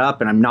getting caught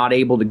up, and I'm not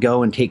able to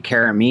go and take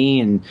care of me.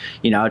 And,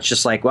 it's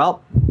just like,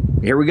 well,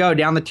 here we go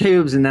down the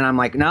tubes. And then I'm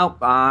like, nope,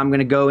 I'm going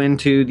to go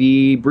into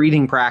the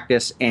breathing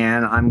practice,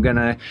 and I'm going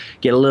to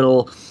get a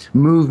little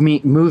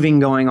moving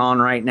going on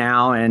right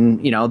now.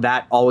 And,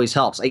 that always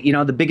helps.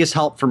 The biggest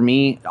help for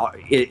me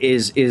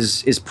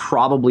is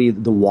probably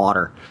the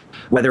water,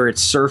 whether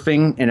it's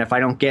surfing. And if I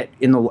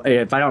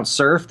don't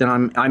surf,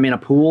 then I'm in a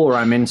pool, or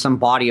I'm in some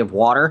body of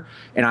water,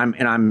 and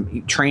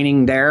I'm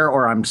training there,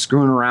 or I'm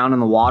screwing around in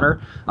the water,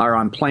 or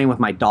I'm playing with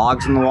my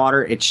dogs in the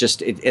water. It's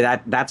just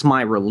that's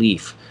my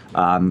relief.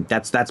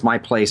 That's my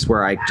place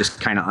where I just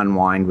kind of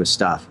unwind with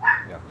stuff.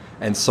 Yeah.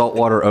 And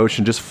saltwater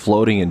ocean, just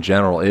floating in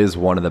general, is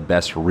one of the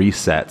best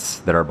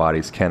resets that our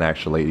bodies can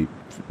actually,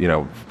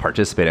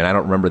 participate in. I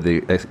don't remember the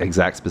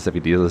exact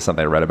specific details. This is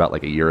something I read about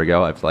like a year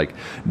ago. I've like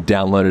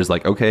downloaded,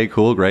 like, okay,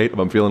 cool, great. If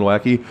I'm feeling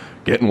wacky,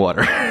 get in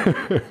water.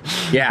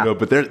 Yeah.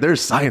 But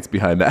there's science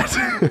behind that.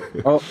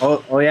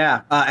 Oh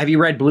yeah. Have you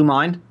read Blue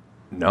Mind?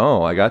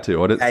 No, I got to.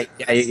 What is?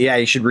 Yeah,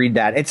 you should read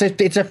that.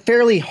 It's a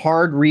fairly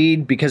hard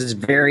read because it's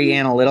very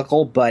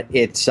analytical, but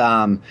it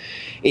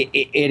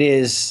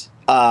is.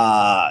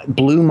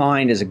 Blue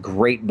Mind is a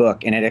great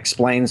book, and it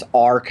explains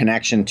our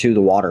connection to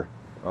the water.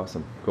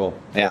 Awesome, cool.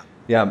 Yeah.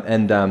 Yeah,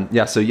 and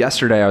so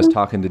yesterday I was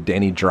talking to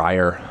Danny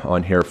Dreyer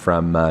on here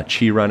from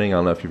Chi Running. I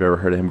don't know if you've ever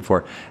heard of him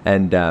before.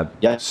 And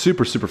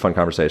super, super fun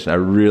conversation. I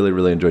really,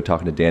 really enjoyed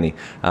talking to Danny.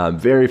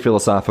 Very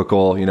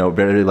philosophical,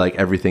 very like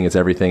everything is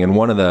everything. And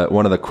one of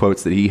the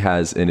quotes that he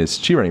has in his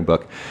Chi Running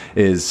book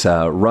is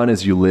run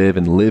as you live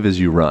and live as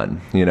you run.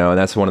 And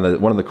that's one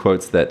of the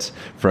quotes that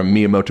from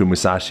Miyamoto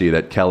Musashi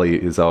that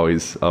Kelly is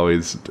always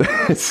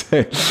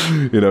say,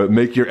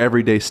 make your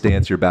everyday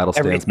stance your battle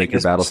stance, Everything make your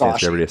is battle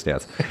stance your Musashi.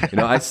 everyday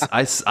stance.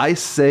 I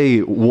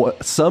say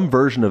some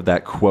version of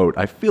that quote.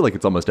 I feel like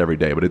it's almost every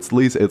day, but it's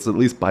at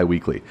least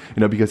bi-weekly,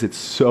 because it's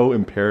so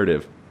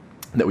imperative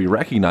that we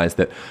recognize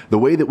that the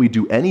way that we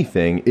do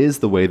anything is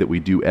the way that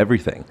we do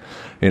everything,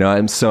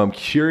 and so I'm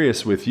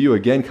curious with you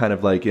again, kind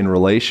of like in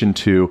relation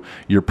to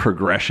your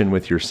progression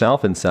with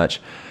yourself and such.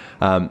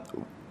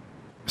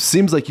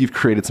 Seems like you've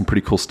created some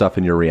pretty cool stuff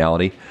in your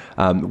reality.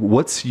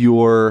 What's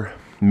your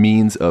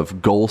means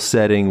of goal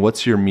setting?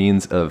 What's your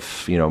means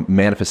of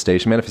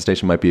manifestation?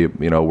 Manifestation might be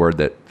a word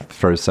that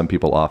throws some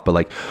people off, but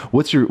like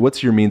what's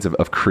your means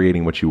of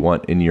creating what you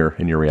want in your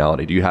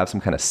reality? Do you have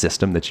some kind of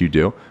system that you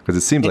do? Because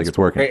it seems like it's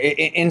working.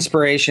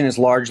 Inspiration is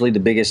largely the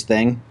biggest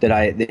thing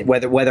that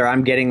whether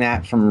I'm getting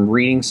that from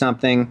reading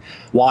something,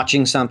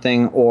 watching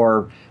something,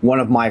 or one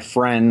of my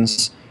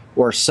friends,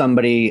 or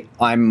somebody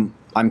I'm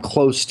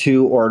close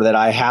to, or that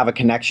I have a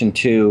connection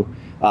to,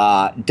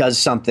 does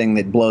something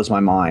that blows my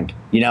mind.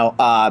 Do you know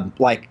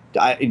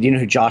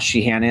who Josh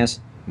Sheehan is?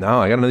 No,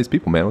 I gotta know these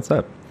people, man. What's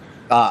that?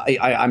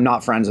 I'm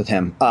not friends with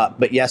him.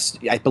 But yes,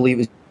 I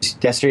believe it was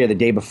yesterday or the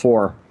day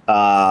before.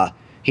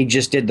 He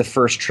just did the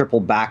first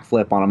triple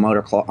backflip on a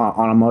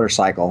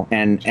motorcycle,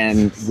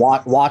 and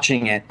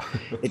watching it,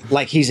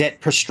 like he's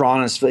at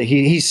Pastrana's.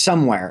 He's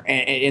somewhere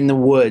in the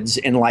woods,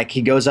 and like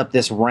he goes up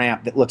this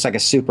ramp that looks like a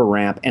super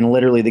ramp, and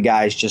literally the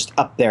guy's just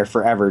up there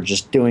forever,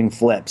 just doing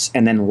flips,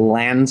 and then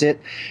lands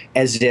it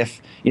as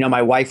if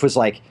my wife was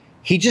like,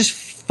 he just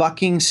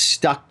fucking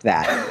stuck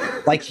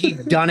that, like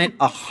he'd done it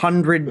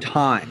 100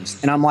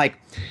 times, and I'm like,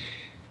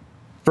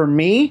 for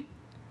me,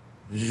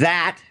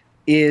 that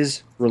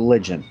is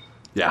religion.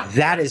 Yeah.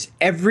 That is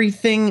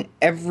everything,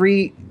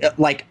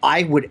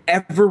 I would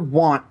ever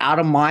want out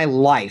of my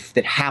life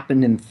that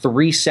happened in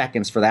 3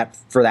 seconds for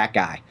that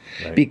guy.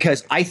 Right.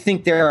 Because I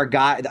think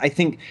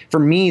for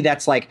me,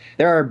 that's like,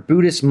 there are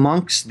Buddhist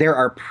monks, there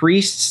are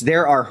priests,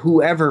 there are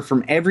whoever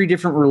from every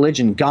different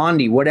religion,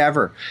 Gandhi,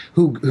 whatever,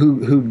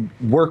 who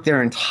worked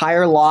their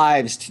entire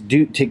lives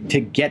to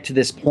get to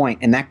this point.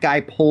 And that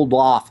guy pulled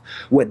off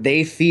what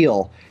they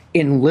feel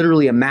in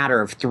literally a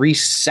matter of 3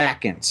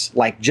 seconds,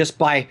 like just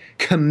by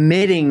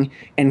committing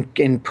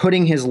and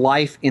putting his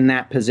life in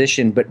that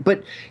position.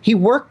 But he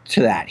worked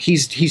to that.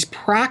 He's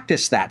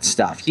practiced that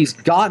stuff. He's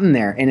gotten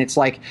there, and it's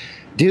like,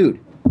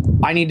 dude,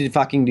 I need to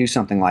fucking do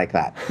something like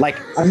that. Like,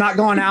 I'm not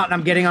going out and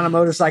I'm getting on a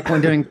motorcycle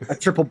and doing a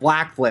triple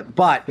backflip,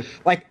 but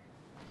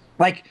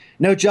like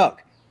no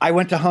joke, I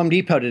went to Home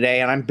Depot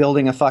today and I'm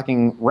building a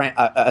fucking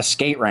a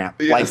skate ramp.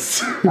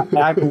 Yes.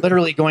 Like, I'm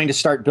literally going to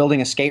start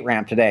building a skate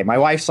ramp today. My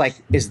wife's like,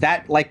 "Is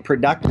that like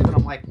productive?" And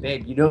I'm like,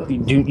 "Babe, you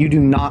do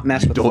not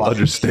mess with flow. Don't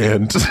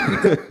understand.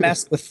 You don't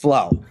mess with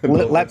flow.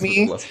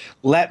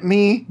 Let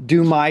me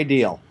do my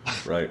deal."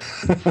 Right.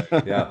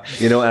 Yeah.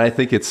 And I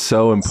think it's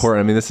so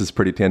important. I mean, this is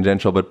pretty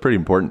tangential, but pretty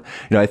important.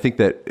 I think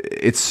that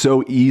it's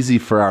so easy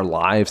for our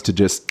lives to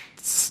just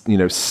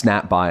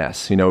snap by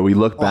us. We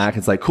look back,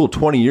 it's like, cool,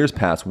 20 years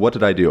passed. What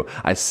did I do?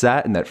 I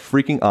sat in that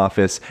freaking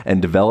office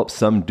and developed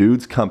some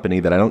dude's company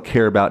that I don't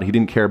care about. He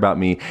didn't care about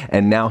me.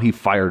 And now he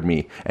fired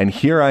me. And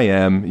here I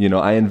am,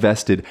 I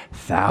invested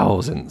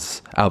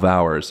thousands of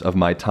hours of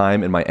my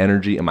time and my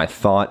energy and my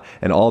thought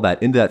and all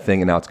that into that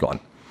thing. And now it's gone.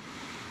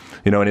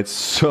 And it's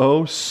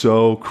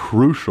so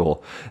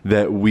crucial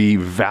that we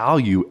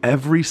value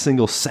every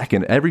single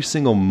second, every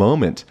single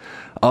moment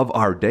of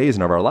our days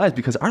and of our lives,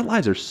 because our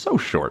lives are so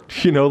short.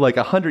 Like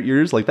 100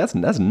 years, like that's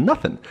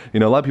nothing. A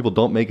lot of people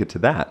don't make it to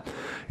that.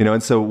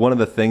 And so one of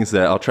the things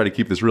that I'll try to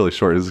keep this really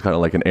short, this is kind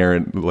of like an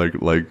Aaron,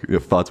 like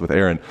thoughts with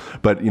Aaron,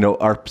 but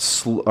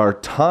our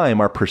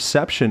time, our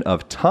perception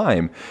of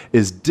time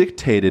is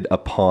dictated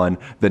upon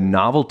the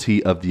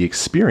novelty of the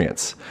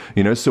experience.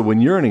 So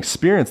when you're in an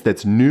experience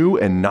that's new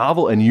and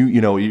novel, and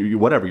you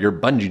whatever, you're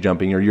bungee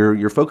jumping, or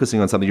you're focusing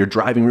on something, you're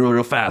driving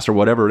real fast, or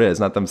whatever it is.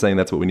 Not that I'm saying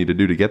that's what we need to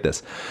do to get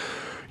this.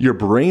 Your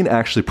brain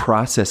actually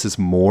processes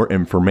more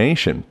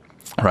information,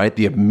 right?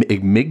 The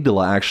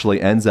amygdala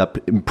actually ends up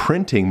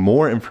imprinting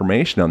more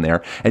information on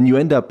there, and you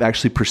end up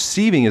actually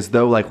perceiving as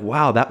though, like,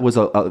 wow, that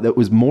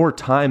was more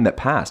time that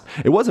passed.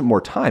 It wasn't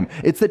more time.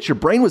 It's that your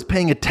brain was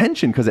paying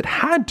attention because it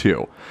had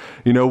to.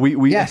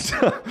 Yes.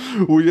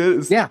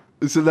 Yeah.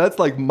 So that's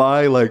like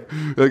my,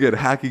 again,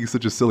 hacking is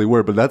such a silly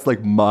word, but that's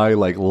like my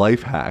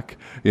life hack.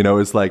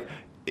 It's like,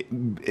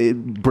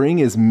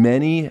 bring as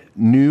many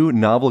new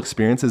novel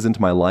experiences into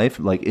my life,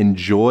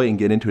 enjoy and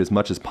get into as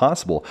much as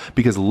possible,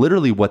 because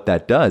literally what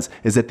that does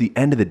is at the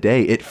end of the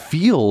day, it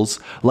feels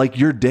like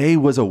your day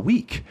was a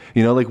week.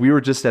 We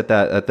were just at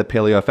the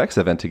Paleo FX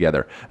event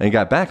together and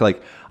got back,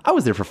 I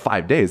was there for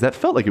 5 days. That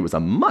felt like it was a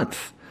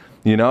month.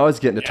 I was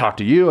getting to talk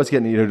to you. I was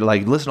getting to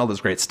listen to all this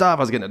great stuff.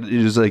 I was getting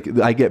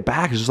to, I get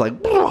back, it's just like,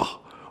 whoa.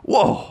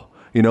 What?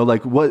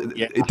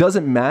 Yeah. It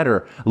doesn't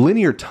matter.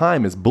 Linear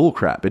time is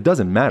bullcrap. It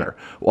doesn't matter.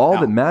 All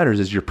that matters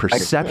is your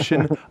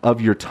perception of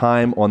your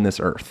time on this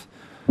earth.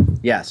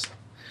 Yes,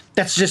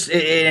 that's just,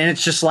 and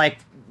it's just like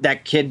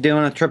that kid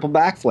doing a triple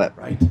backflip.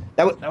 Right.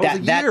 That was a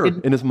year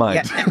in his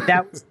mind.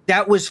 Yeah,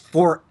 that was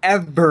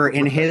forever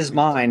in his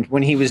mind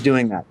when he was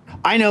doing that.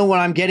 I know when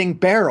I'm getting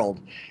barreled,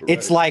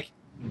 it's like,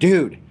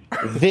 dude,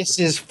 this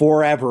is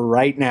forever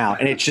right now,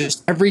 and it's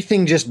just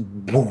everything just.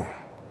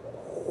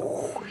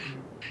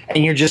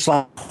 And you're just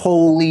like,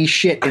 holy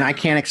shit, and I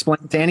can't explain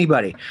it to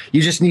anybody.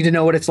 You just need to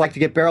know what it's like to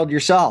get barreled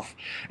yourself.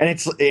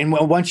 And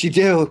once you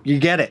do, you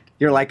get it.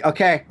 You're like,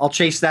 okay, I'll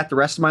chase that the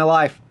rest of my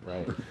life.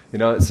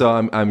 Right. So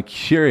I'm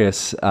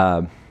curious,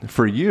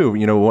 for you,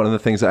 one of the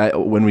things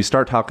when we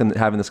start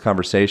having this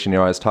conversation, I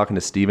was talking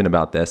to Steven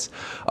about this.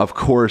 Of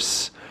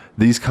course,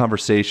 these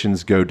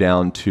conversations go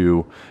down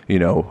to,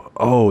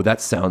 oh,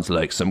 that sounds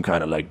like some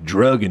kind of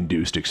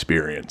drug-induced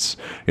experience.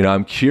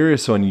 I'm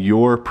curious on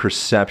your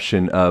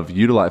perception of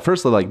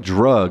firstly,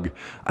 drug,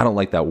 I don't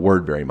like that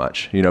word very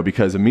much,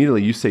 because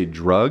immediately you say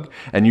drug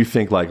and you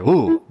think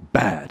oh,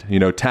 bad,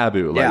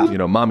 taboo,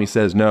 mommy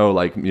says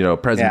no,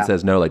 president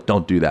says no,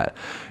 don't do that,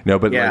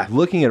 but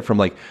looking at it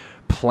from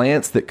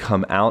plants that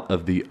come out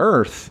of the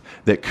earth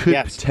that could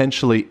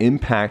potentially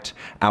impact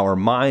our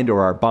mind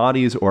or our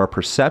bodies or our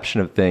perception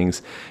of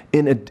things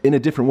in a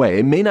different way.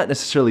 It may not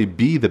necessarily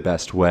be the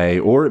best way,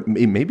 or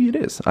maybe it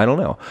is. I don't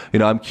know.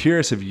 I'm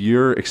curious of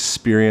your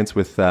experience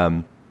with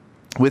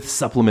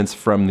supplements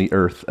from the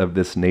earth of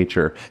this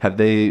nature.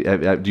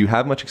 Do you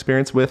have much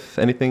experience with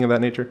anything of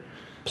that nature?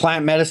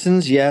 Plant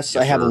medicines, yes,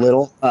 I have a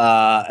little.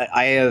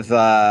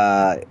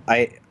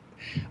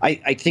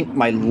 I think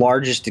my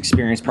largest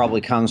experience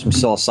probably comes from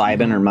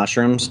psilocybin or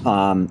mushrooms,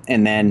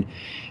 and then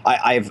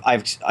I've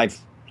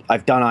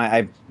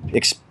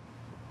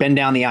been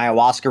down the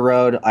ayahuasca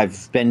road.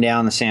 I've been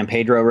down the San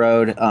Pedro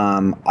road.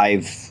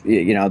 I've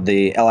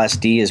the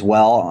LSD as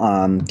well.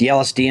 The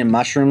LSD and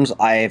mushrooms,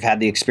 I've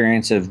had the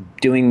experience of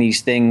doing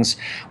these things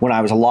when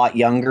I was a lot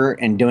younger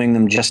and doing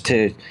them just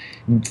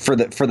for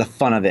the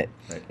fun of it.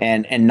 Right.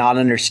 And not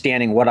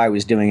understanding what I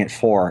was doing it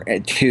for,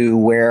 to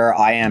where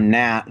I am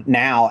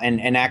now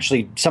and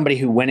actually somebody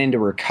who went into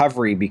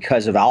recovery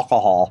because of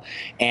alcohol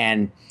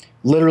and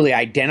literally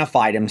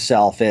identified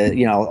himself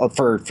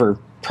for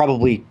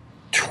probably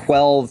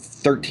 12,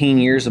 13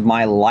 years of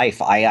my life,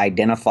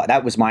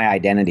 that was my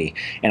identity.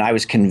 And I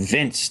was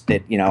convinced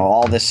that,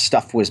 all this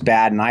stuff was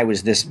bad and I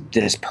was this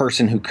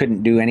person who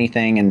couldn't do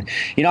anything. And,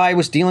 I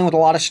was dealing with a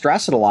lot of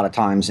stress at a lot of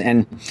times.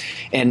 And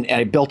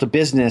I built a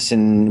business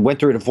and went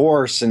through a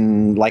divorce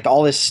and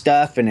all this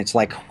stuff. And it's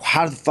like,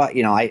 how the fuck,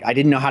 I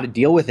didn't know how to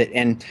deal with it.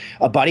 And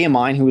a buddy of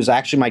mine who was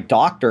actually my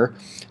doctor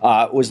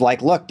was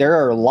like, look, there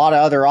are a lot of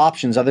other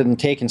options other than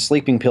taking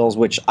sleeping pills,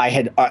 which I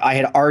had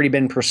already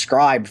been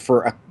prescribed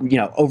for,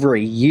 over a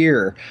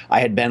year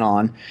I had been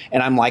on.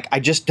 And I'm like, I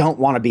just don't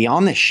want to be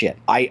on this shit.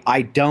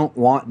 I don't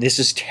want, this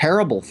is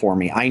terrible for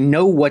me. I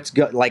know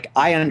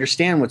I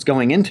understand what's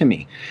going into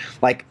me.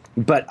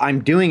 but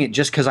I'm doing it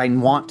just because I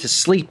want to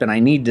sleep and I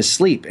need to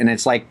sleep. And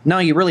it's like, no,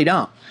 you really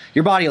don't.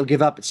 Your body will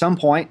give up at some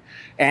point.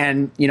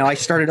 And, I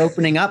started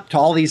opening up to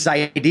all these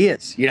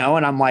ideas,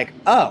 and I'm like,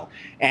 oh,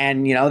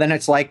 and, then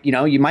it's like,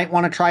 you might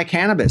want to try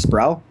cannabis,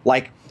 bro.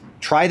 Like,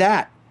 try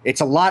that. It's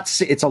a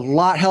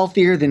lot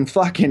healthier than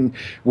fucking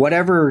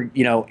whatever,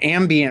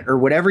 ambient or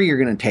whatever you're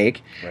going to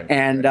take. Right.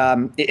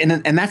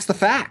 And that's the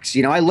facts.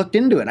 I looked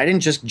into it. I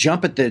didn't just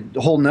jump at the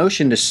whole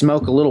notion to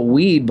smoke a little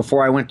weed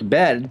before I went to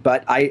bed,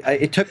 but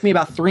it took me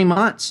about 3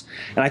 months,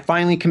 and I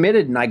finally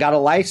committed, and I got a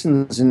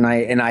license, and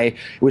I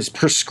was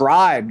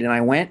prescribed, and I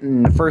went,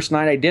 and the first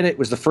night I did it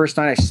was the first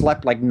night I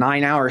slept like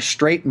 9 hours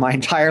straight in my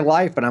entire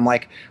life. And I'm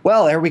like,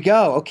 well, there we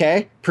go.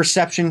 Okay.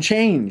 Perception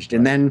changed.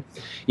 And then,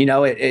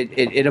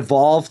 it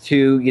evolved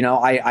to,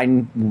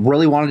 I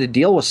really wanted to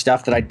deal with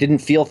stuff that I didn't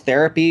feel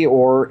therapy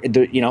or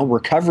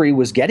recovery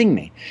was getting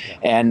me.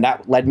 And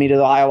that led me to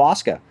the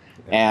ayahuasca.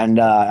 And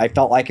I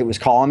felt like it was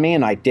calling me,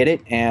 and I did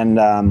it. And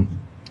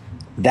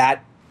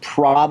that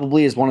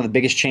probably is one of the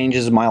biggest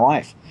changes in my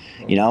life,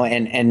 and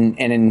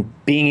in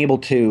being able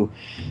to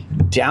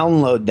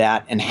download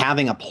that and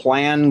having a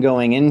plan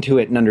going into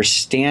it and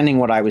understanding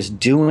what I was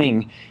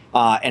doing,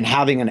 and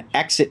having an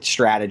exit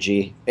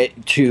strategy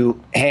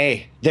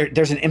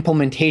there's an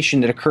implementation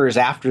that occurs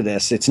after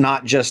this. It's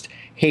not just,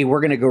 hey,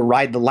 we're going to go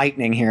ride the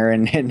lightning here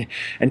and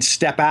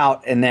step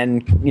out and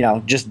then,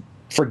 just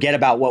forget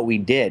about what we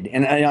did.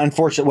 And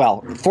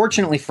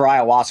fortunately for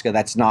ayahuasca,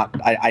 that's not,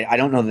 I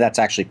don't know that that's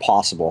actually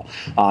possible,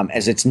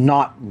 as it's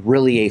not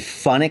really a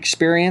fun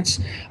experience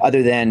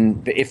other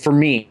than, for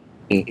me,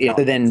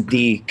 other than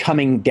the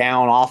coming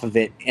down off of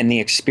it and the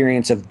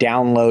experience of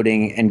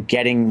downloading and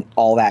getting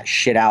all that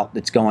shit out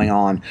that's going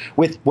on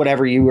with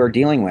whatever you are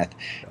dealing with.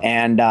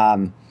 And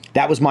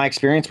that was my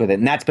experience with it.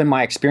 And that's been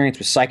my experience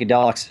with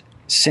psychedelics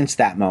since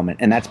that moment.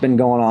 And that's been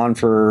going on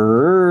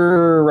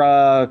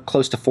for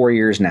close to 4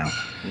 years now.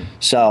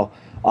 So,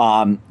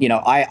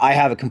 I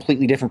have a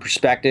completely different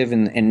perspective,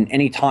 and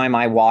any time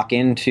I walk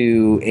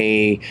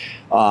into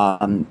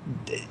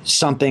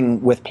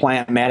something with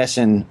plant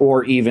medicine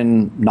or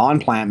even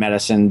non-plant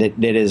medicine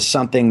that is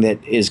something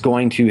that is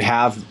going to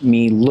have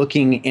me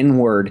looking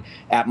inward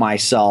at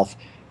myself,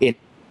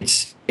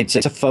 it's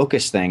a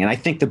focus thing. And I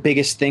think the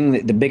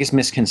biggest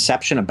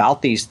misconception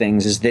about these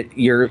things is that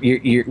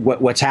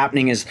what's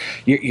happening is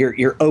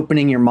you're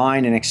opening your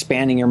mind and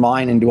expanding your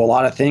mind into a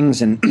lot of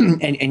things,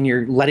 and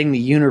you're letting the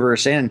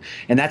universe in.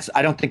 And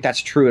I don't think that's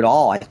true at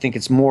all. I think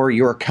it's more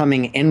you're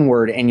coming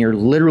inward, and you're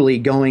literally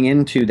going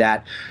into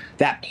that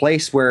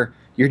place where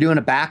you're doing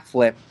a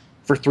backflip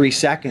for 3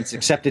 seconds,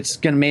 except it's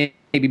going to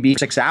maybe be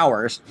 6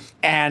 hours,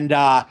 and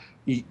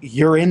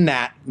you're in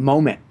that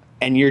moment.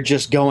 And you're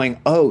just going,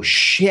 oh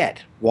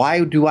shit,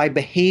 why do I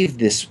behave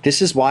this?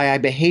 This is why I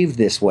behave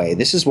this way.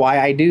 This is why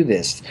I do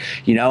this,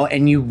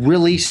 and you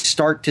really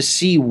start to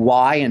see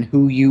why and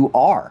who you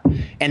are.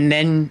 And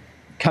then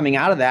coming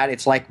out of that,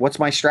 it's like, what's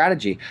my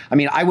strategy? I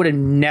mean, I would have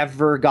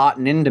never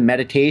gotten into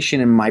meditation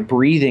and my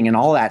breathing and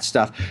all that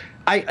stuff.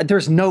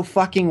 There's no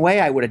fucking way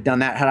I would have done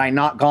that had I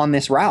not gone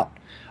this route.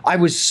 I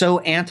was so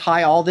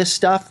anti all this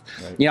stuff.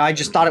 Right. I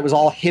just thought it was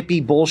all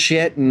hippie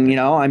bullshit. And,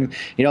 I'm,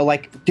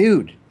 like,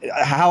 dude,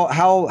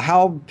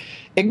 how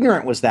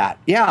ignorant was that?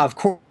 Yeah, of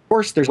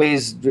course there's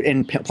ways,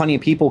 and plenty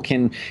of people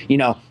can,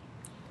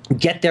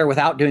 get there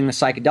without doing the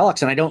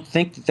psychedelics. And I don't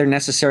think that they're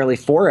necessarily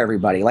for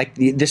everybody. Like,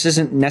 this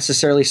isn't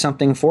necessarily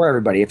something for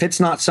everybody. If it's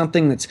not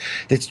something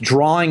that's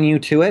drawing you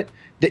to it,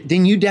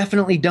 then you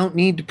definitely don't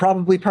need to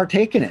probably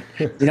partake in it,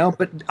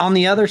 But on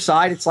the other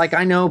side, it's like,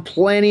 I know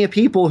plenty of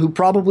people who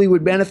probably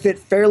would benefit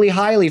fairly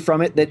highly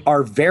from it that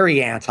are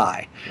very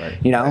anti,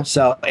 right.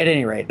 So at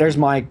any rate, there's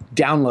my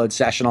download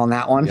session on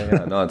that one.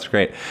 Yeah, no, it's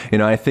great.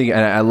 I think,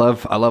 and I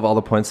love all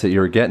the points that you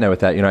were getting at with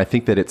that. I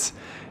think that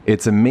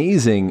it's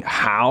amazing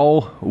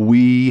how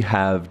we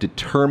have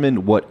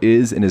determined what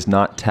is and is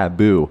not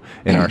taboo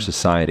in our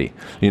society.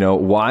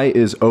 Why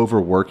is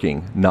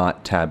overworking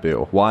not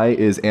taboo? Why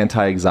is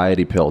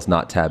anti-anxiety pills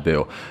not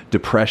taboo?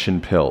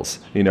 Depression pills,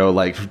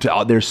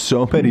 there's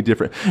so many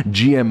different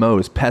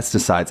GMOs,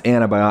 pesticides,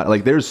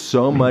 antibiotics, there's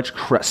so much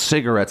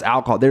cigarettes,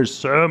 alcohol, there's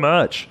so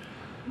much,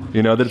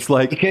 that it's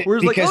like,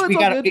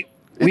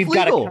 we've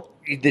got a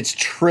it's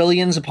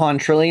trillions upon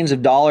trillions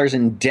of dollars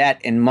in debt,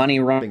 and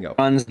money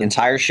runs the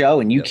entire show,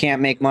 and you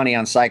can't make money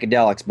on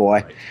psychedelics,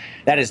 boy. Right.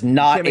 That is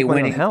not a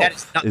winning.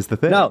 That is the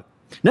thing.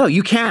 No,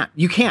 you can't.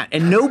 You can't.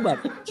 And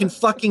nobody can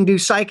fucking do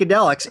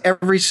psychedelics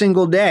every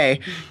single day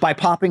by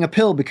popping a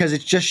pill, because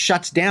it just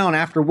shuts down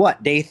after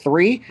what? Day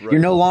 3? Right. You're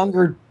no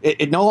longer,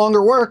 it no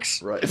longer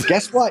works. Right.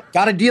 Guess what?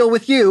 Got to deal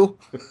with you.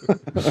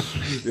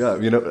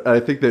 Yeah. I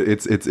think that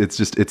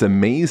it's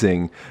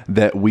amazing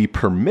that we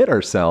permit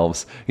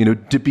ourselves,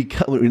 to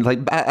become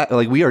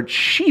like we are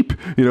sheep,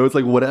 it's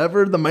like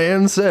whatever the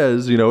man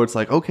says, it's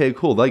like, okay,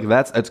 cool. Like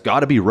it's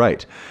got to be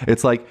right.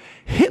 It's like,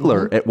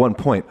 Hitler at one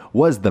point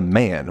was the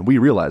man. We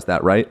realized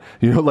that, right?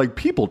 You know, like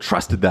people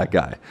trusted that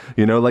guy.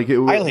 You know, like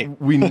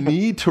we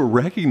need to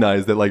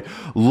recognize that, like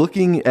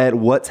looking at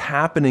what's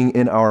happening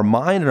in our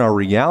mind and our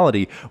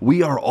reality,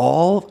 we are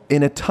all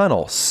in a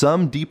tunnel,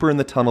 some deeper in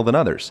the tunnel than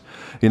others.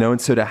 You know,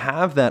 and so to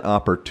have that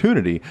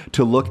opportunity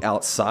to look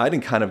outside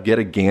and kind of get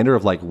a gander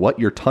of like what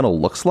your tunnel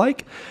looks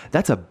like,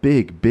 that's a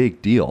big,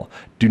 big deal.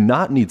 Do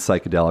not need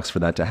psychedelics for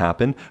that to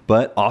happen,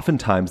 but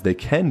oftentimes they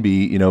can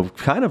be, you know,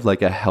 kind of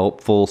like a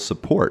helpful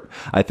support.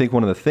 I think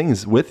one of the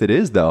things with it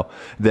is, though,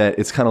 that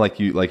it's kind of like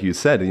you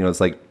said, you know,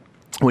 it's like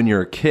when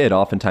you're a kid,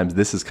 oftentimes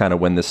this is kind of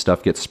when this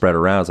stuff gets spread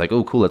around. It's like,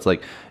 oh, cool, let's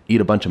like eat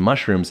a bunch of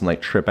mushrooms and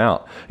like trip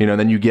out, you know, and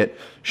then you get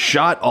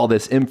shot all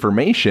this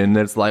information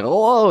that's like,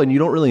 oh, and you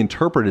don't really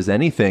interpret as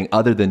anything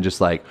other than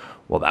just like,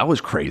 well, that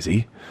was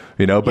crazy,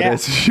 you know, but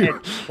it's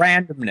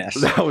randomness.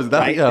 That was that.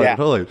 Right? Yeah,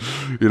 totally.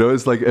 You know,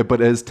 it's like,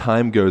 but as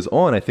time goes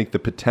on, I think the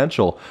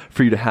potential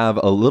for you to have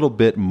a little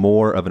bit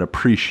more of an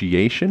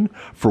appreciation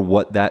for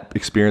what that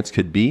experience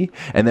could be,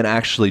 and then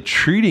actually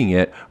treating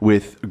it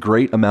with a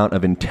great amount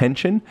of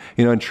intention,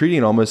 you know, and treating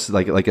it almost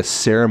like a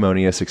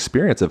ceremonious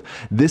experience of,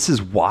 this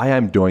is why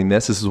I'm doing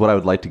this. This is what I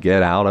would like to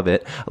get out of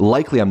it.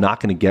 Likely, I'm not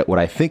going to get what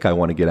I think I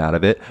want to get out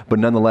of it, but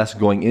nonetheless,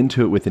 going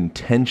into it with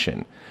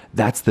intention.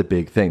 That's the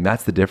big thing.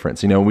 That's the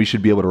difference. You know, we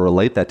should be able to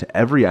relate that to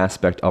every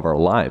aspect of our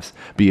lives,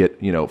 be it,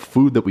 you know,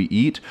 food that we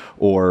eat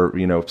or,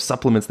 you know,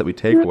 supplements that we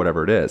take or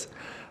whatever it is.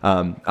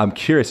 I'm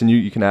curious, and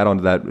you can add on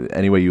to that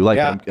any way you like.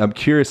 Yeah. I'm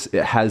curious,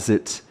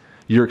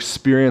 your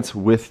experience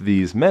with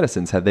these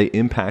medicines, have they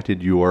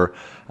impacted your,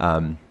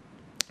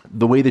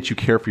 the way that you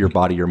care for your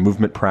body, your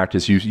movement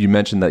practice? You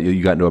mentioned that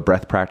you got into a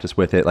breath practice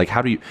with it. Like,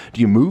 how do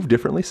you move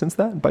differently since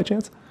that by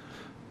chance?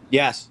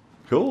 Yes.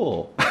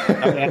 Cool.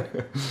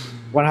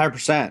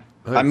 100%.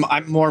 I'm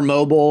more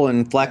mobile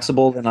and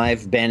flexible than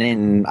I've been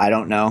in, I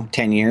don't know,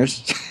 10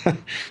 years.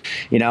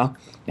 You know,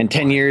 in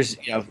 10 years,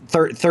 you know,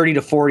 30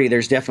 to 40,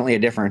 there's definitely a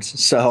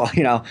difference. So,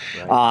 you know,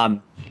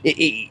 right.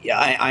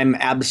 I'm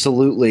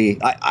absolutely,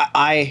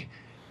 I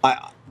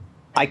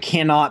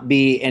cannot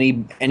be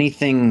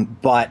anything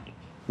but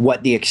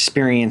what the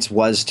experience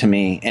was to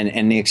me.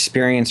 And the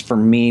experience for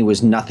me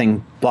was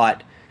nothing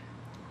but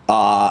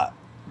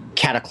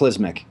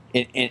cataclysmic.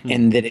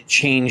 In that it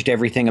changed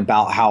everything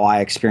about how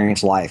I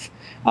experience life.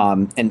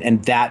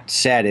 And that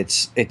said,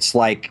 it's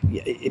like,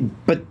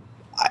 but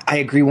I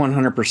agree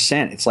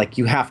 100%. It's like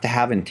you have to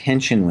have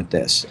intention with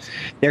this.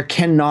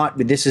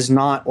 This is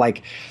not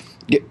like,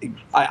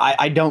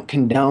 I don't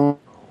condone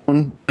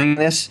doing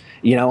this,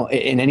 you know,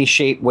 in any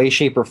way,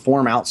 shape, or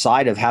form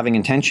outside of having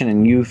intention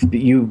and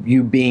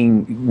you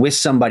being with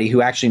somebody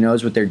who actually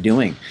knows what they're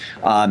doing,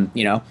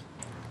 you know.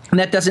 And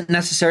that doesn't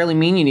necessarily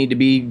mean you need to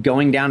be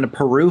going down to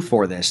Peru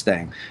for this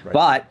thing. Right.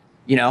 But,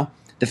 you know,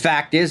 the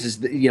fact is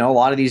that, you know, a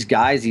lot of these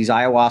guys, these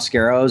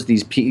ayahuasqueros,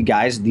 these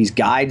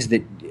guides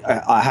that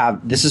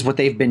have, this is what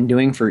they've been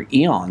doing for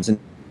eons. And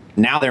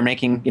now they're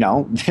making, you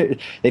know,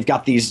 they've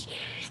got these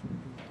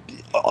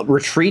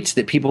retreats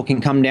that people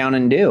can come down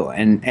and do.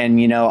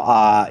 And you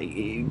know,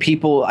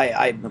 people,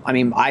 I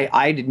mean,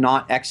 I did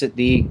not exit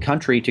the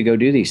country to go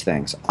do these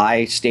things.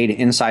 I stayed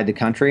inside the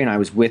country and I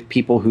was with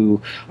people who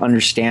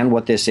understand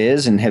what this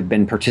is and have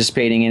been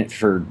participating in it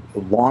for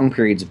long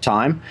periods of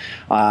time,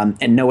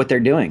 and know what they're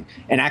doing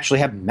and actually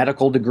have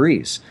medical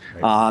degrees.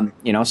 Right.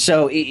 You know,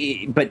 so,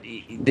 but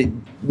the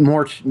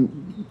more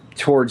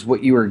towards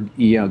what you were,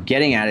 you know,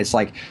 getting at, it's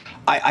like,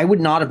 I would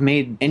not have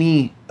made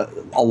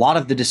a lot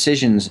of the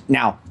decisions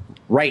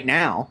right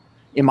now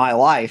in my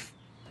life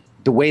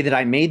the way that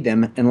I made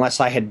them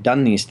unless I had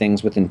done these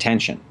things with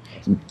intention.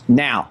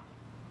 Now,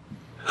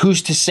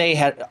 who's to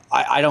say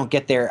I don't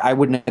get there? I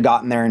wouldn't have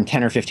gotten there in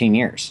 10 or 15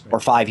 years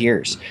or 5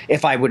 years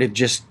if I would have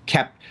just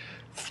kept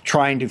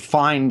trying to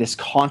find this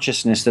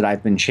consciousness that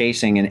I've been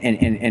chasing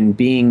and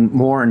being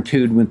more in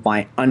tune with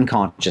my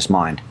unconscious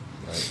mind.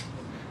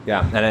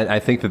 Yeah, and I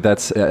think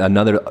that's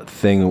another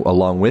thing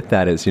along with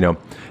that is, you know,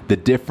 the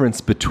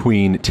difference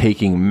between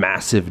taking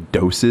massive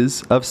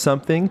doses of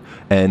something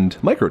and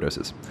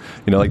microdoses.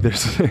 You know, like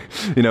there's,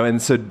 you know,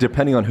 and so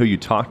depending on who you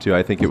talk to,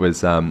 I think it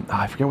was,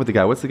 I forget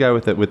what's the guy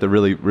with the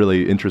really,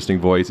 really interesting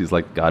voice. He's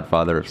like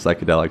godfather of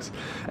psychedelics.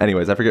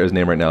 Anyways, I forget his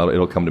name right now.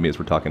 It'll come to me as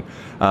we're talking.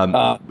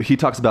 He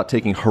talks about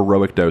taking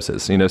heroic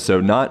doses, you know, so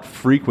not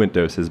frequent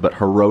doses, but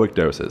heroic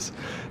doses.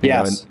 You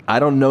know, and I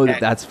don't know that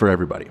that's for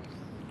everybody.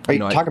 Are you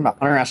talking about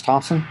Hunter S.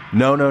 Thompson?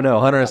 No.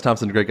 Hunter S.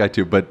 Thompson, a great guy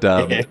too. But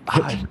anyways, you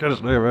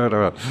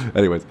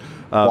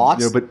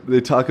know, but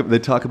they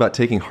talk about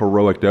taking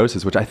heroic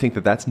doses, which I think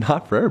that's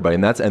not for everybody,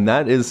 and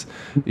that is,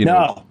 you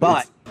know,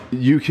 but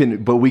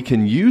we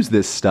can use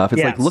this stuff.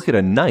 It's like, look at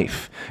a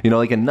knife. You know,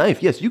 like a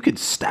knife. Yes, you could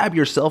stab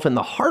yourself in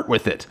the heart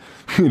with it.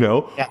 You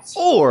know,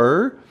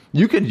 or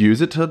you could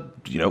use it to,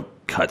 you know,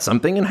 cut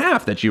something in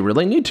half that you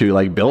really need to,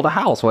 like build a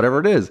house, whatever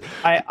it is.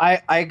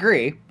 I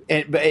agree.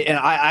 And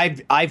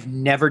I've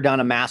never done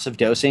a massive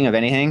dosing of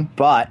anything,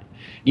 but,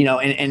 you know,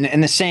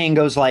 and the saying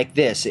goes like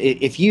this: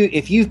 if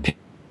you've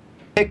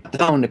picked the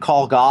phone to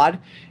call God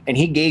and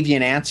he gave you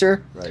an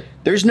answer, Right.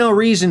 there's no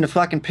reason to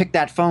fucking pick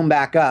that phone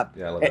back up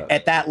Yeah, I love that.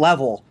 at that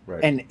level.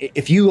 Right. And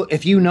if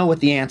you know what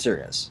the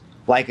answer is,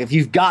 like if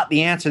you've got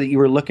the answer that you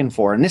were looking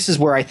for, and this is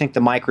where I think the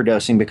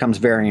microdosing becomes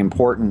very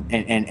important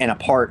and a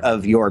part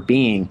of your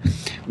being,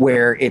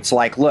 where it's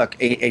like, look,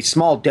 a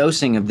small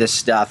dosing of this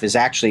stuff is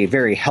actually a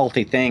very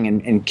healthy thing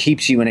and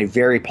keeps you in a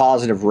very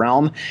positive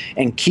realm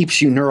and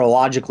keeps you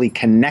neurologically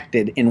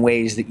connected in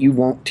ways that you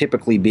won't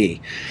typically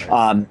be.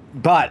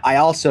 But I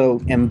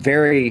also am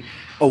very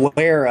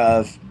aware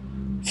of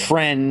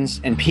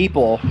friends and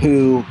people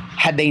who,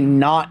 had they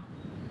not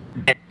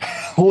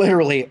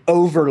literally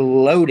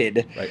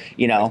overloaded, Right.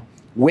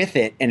 with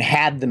it and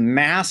had the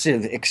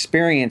massive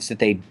experience that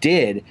they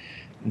did,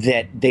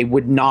 that they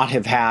would not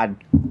have had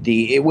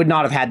it would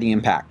not have had the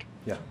impact.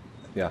 Yeah.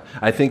 Yeah.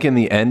 I think in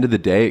the end of the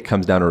day, it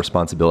comes down to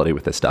responsibility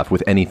with this stuff,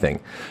 with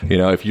anything.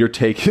 If you're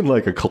taking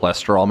like a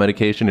cholesterol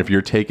medication, if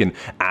you're taking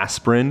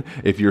aspirin,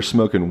 if you're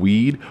smoking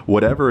weed,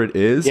 whatever it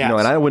is, Yes.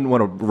 and I wouldn't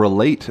want to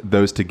relate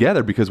those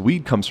together because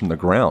weed comes from the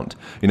ground,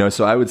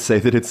 so I would say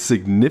that it's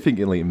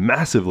significantly,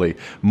 massively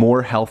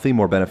more healthy,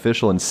 more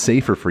beneficial, and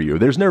safer for you.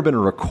 There's never been a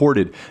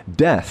recorded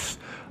death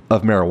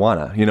of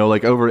marijuana,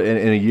 like over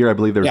in a year, I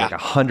believe there was like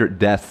 100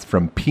 deaths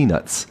from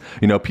peanuts.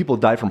 People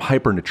die from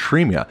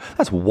hypernatremia.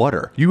 That's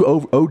water. You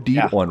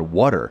OD'd on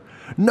water.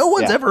 No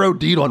one's ever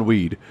OD'd on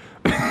weed.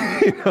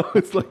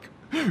 It's like,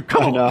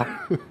 come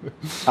on.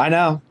 I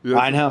know. Yes,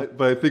 I know.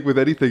 But I think with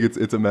anything,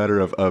 it's a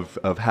matter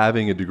of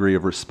having a degree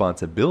of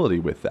responsibility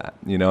with that,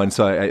 And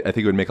so I think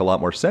it would make a lot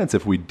more sense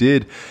if we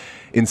did,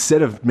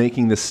 instead of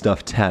making this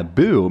stuff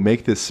taboo,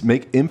 make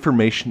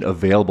information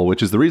available,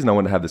 which is the reason I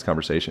want to have this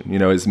conversation,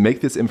 is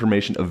make this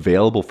information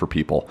available for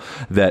people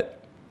that,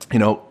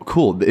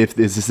 cool.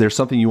 Is there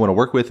something you want to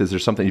work with? Is there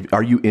something,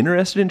 are you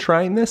interested in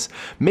trying this?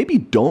 Maybe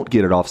don't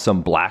get it off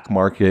some black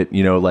market,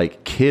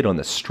 like kid on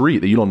the street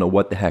that you don't know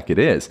what the heck it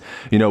is.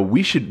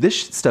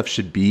 This stuff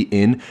should be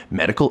in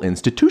medical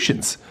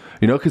institutions,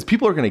 because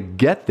people are going to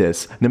get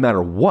this no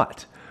matter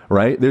what.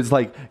 Right? There's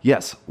like,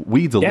 yes,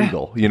 weed's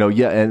illegal,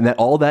 and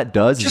all that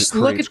does is Just it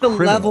look creates at the level.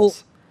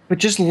 criminals. But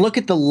just look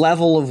at the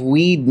level of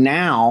weed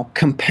now,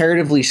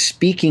 comparatively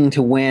speaking,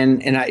 to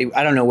when, and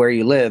I don't know where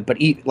you live,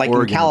 but like in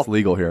Oregon, it's California.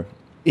 legal here.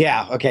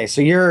 Yeah. Okay. So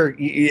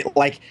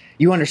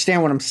you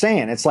understand what I'm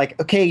saying. It's like,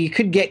 okay, you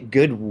could get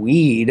good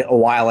weed a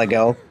while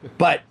ago,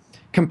 but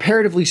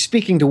comparatively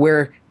speaking to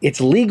where it's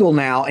legal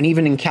now, and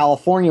even in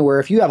California, where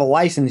if you have a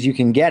license, you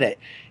can get it.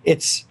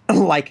 It's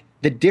like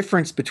the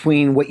difference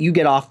between what you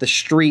get off the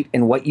street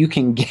and what you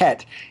can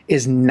get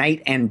is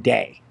night and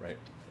day. Right.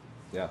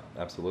 Yeah,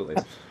 absolutely.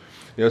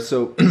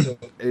 So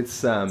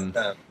it's,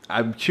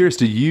 I'm curious,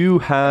 do you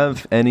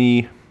have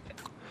any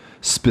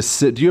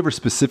do you ever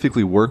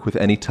specifically work with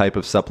any type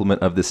of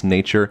supplement of this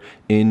nature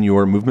in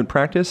your movement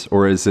practice,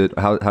 or is it,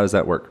 how does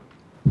that work?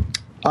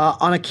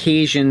 On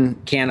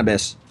occasion,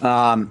 cannabis.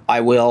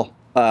 I will,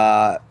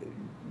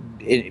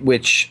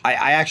 which I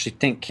actually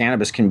think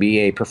cannabis can be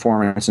a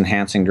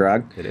performance-enhancing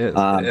drug. It is.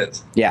 It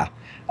is. Yeah.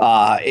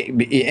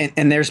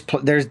 And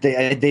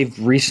they've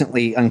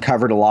recently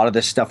uncovered a lot of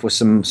this stuff with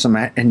some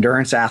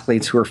endurance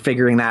athletes who are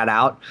figuring that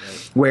out,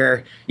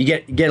 where you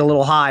get a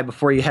little high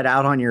before you head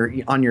out on your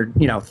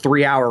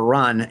 3-hour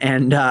run,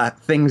 and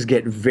things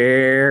get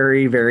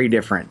very, very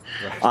different.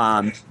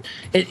 Right.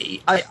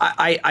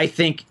 I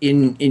think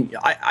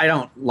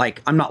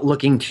I'm not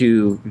looking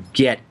to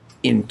get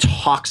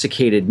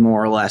intoxicated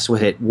more or less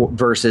with it,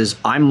 versus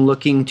I'm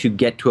looking to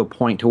get to a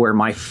point to where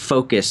my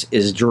focus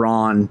is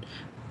drawn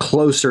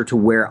closer to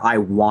where I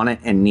want it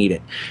and need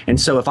it.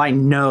 And so if I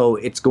know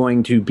it's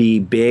going to be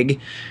big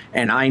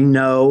and I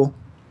know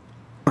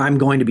I'm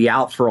going to be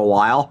out for a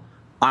while,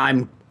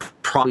 I'm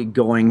probably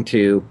going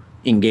to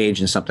engage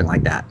in something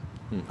like that.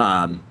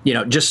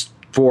 Just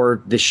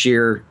for the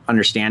sheer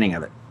understanding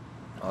of it.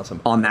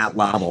 Awesome. On that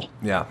level.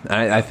 Yeah.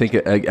 I think,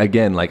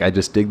 again, like, I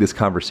just dig this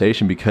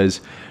conversation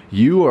because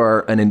you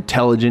are an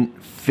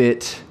intelligent,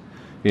 fit,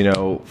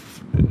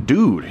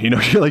 dude,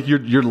 you're like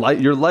your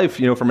life,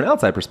 from an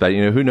outside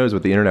perspective, who knows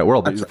what the internet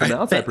world, but from an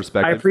outside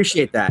perspective, I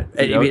appreciate that.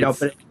 But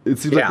it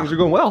seems like things are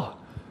going well.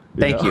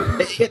 Thank you.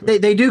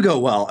 They do go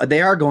well.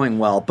 They are going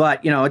well,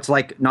 but it's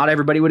like not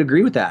everybody would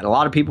agree with that. A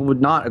lot of people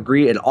would not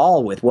agree at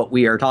all with what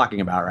we are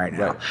talking about right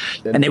now,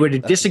 and they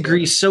would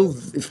disagree so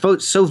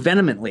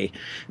vehemently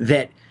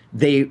that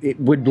it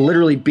would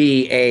literally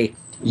be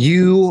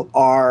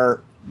you're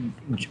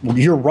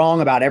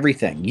wrong about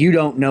everything. You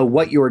don't know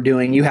what you're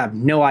doing. You have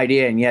no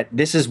idea. And yet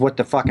this is what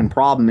the fucking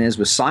problem is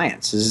with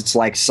science, is it's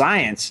like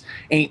science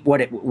ain't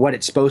what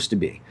it's supposed to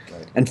be.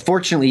 Right.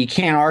 Unfortunately, you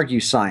can't argue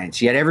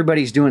science, yet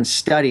everybody's doing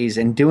studies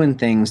and doing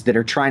things that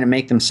are trying to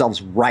make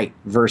themselves right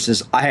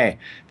versus, hey,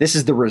 this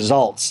is the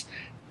results.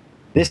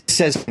 This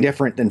says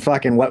different than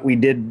fucking what we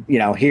did,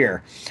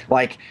 here.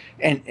 Like,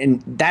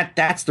 and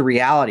that's the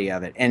reality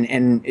of it.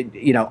 And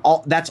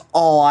that's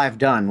all I've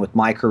done with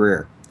my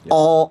career.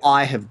 All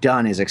I have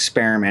done is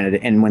experimented,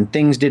 and when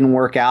things didn't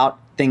work out,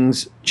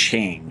 things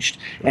changed.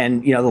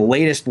 And, the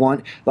latest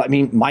one, I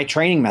mean, my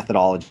training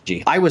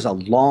methodology, I was a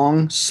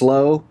long,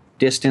 slow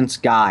distance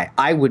guy.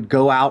 I would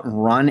go out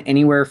and run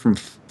anywhere from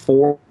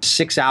 4 to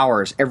 6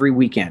 hours every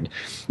weekend.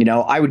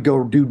 I would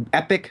go do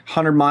epic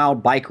 100-mile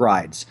bike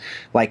rides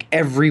like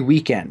every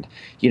weekend.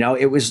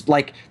 It was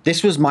like,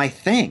 this was my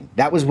thing.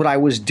 That was what I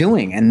was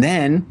doing. And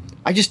then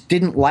I just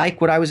didn't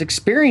like what I was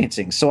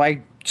experiencing. So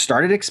I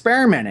started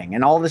experimenting,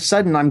 and all of a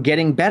sudden I'm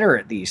getting better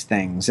at these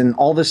things, and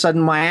all of a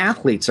sudden my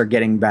athletes are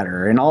getting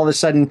better, and all of a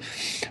sudden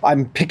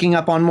I'm picking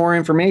up on more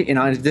information.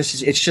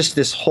 It's just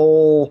this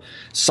whole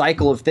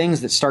cycle of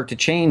things that start to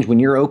change when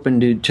you're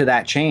open to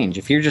that change.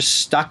 If you're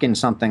just stuck in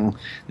something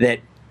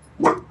that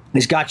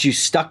has got you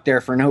stuck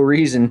there for no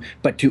reason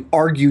but to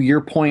argue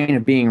your point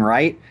of being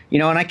right,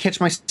 and I catch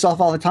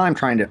myself all the time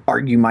trying to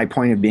argue my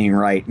point of being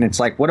right, and it's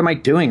like, what am I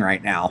doing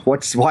right now?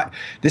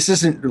 This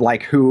isn't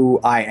like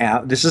who I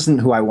am. This isn't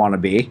who I want to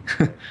be.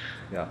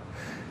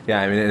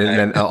 Yeah, I mean,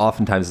 and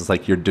oftentimes it's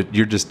like you're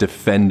just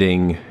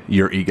defending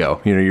your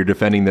ego. You're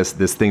defending this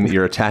thing that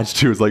you're attached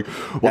to. It's like,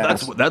 well,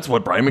 that's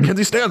what Brian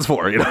McKenzie stands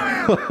for.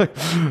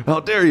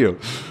 How dare you?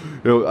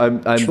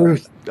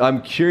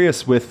 I'm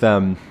curious with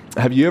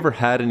have you ever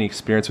had any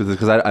experience with this?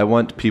 Because I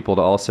want people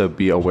to also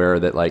be aware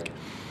that, like,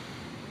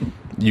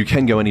 you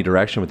can go any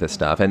direction with this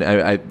stuff. And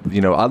I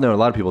know a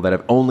lot of people that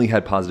have only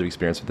had positive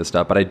experience with this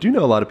stuff, but I do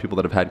know a lot of people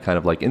that have had kind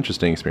of like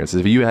interesting experiences.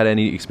 Have you had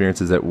any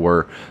experiences that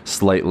were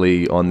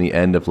slightly on the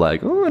end of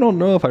like, I don't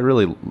know if I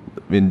really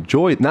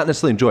enjoyed, not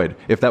necessarily enjoyed,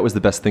 if that was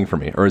the best thing for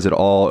me, or is it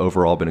all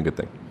overall been a good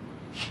thing?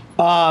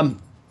 Well,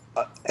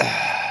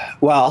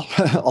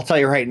 I'll tell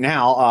you right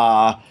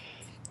now,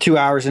 2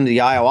 hours into the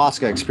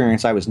ayahuasca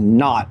experience, I was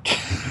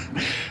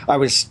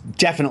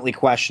definitely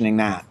questioning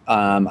that.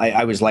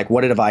 I was like,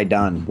 what have I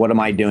done? What am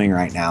I doing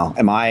right now?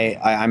 I'm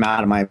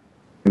out of my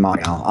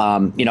mind now.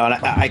 And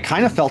I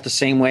kind of felt the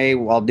same way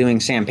while doing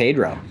San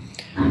Pedro,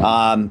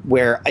 but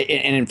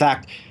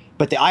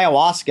the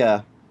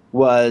ayahuasca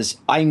was,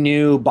 I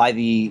knew by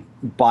the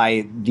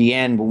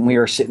end when we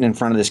were sitting in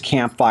front of this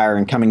campfire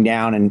and coming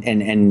down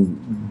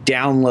and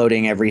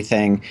downloading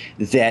everything,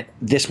 that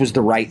this was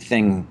the right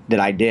thing that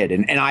I did.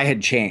 And I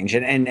had changed,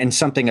 and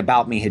something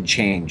about me had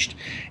changed.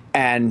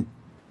 And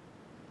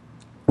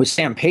with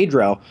San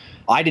Pedro,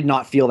 I did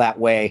not feel that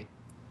way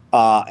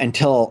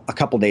until a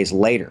couple days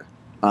later.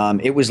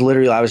 It was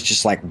literally, I was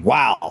just like,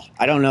 wow,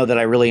 I don't know that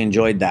I really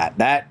enjoyed that.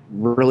 That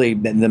really,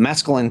 the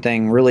mescaline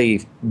thing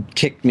really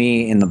kicked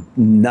me in the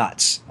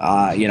nuts.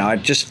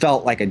 It just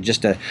felt like a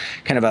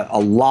kind of a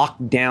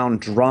locked down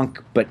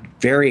drunk, but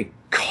very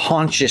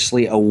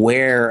consciously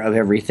aware of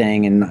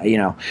everything.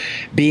 And,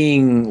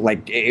 being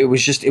like, it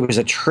was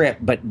a trip,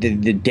 but the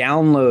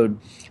download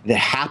that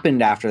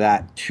happened after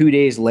that 2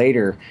 days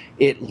later,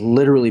 it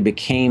literally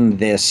became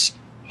this,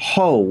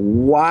 oh,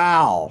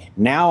 wow,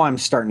 now I'm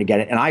starting to get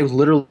it. And I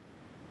literally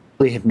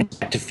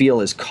have to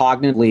feel as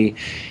cognitively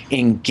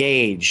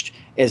engaged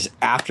as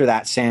after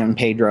that San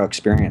Pedro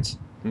experience.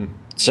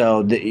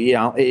 So,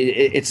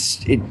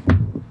 it's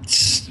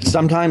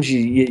sometimes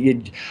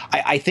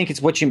I think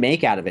it's what you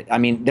make out of it. I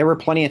mean, there were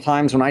plenty of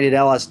times when I did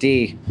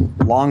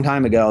LSD a long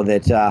time ago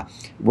that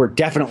were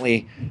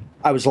definitely,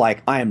 I was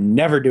like, I am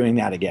never doing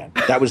that again.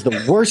 That was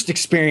the worst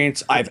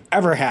experience I've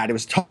ever had. It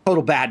was a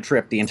total bad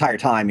trip the entire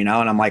time, and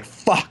I'm like,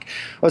 fuck,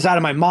 I was out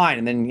of my mind.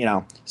 And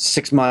then,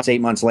 6 months,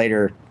 8 months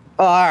later,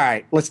 all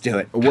right, let's do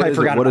it. What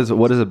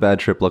does a bad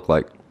trip look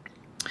like?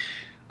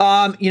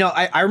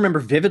 I remember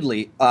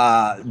vividly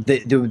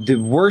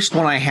the worst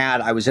one I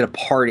had. I was at a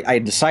party. I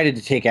had decided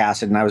to take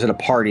acid, and I was at a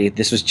party.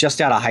 This was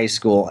just out of high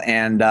school,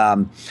 and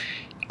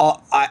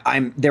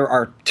there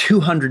are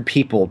 200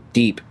 people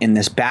deep in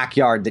this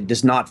backyard that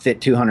does not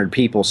fit 200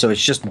 people. So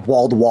it's just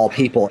wall to wall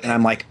people. And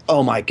I'm like,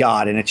 oh my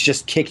God. And it's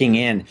just kicking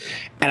in.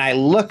 And I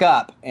look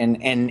up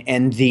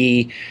and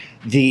the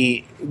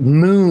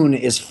moon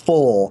is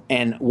full.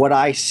 And what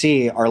I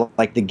see are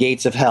like the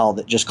gates of hell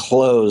that just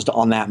closed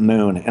on that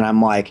moon. And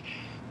I'm like,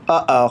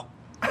 uh-oh.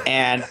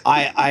 And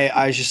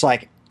I was just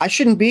like, I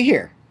shouldn't be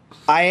here.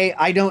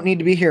 I don't need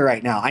to be here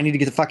right now. I need to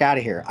get the fuck out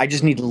of here. I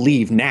just need to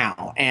leave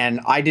now. And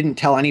I didn't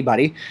tell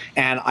anybody.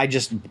 And I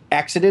just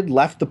exited,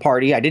 left the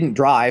party. I didn't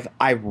drive.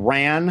 I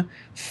ran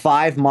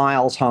 5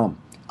 miles home.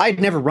 I'd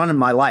never run in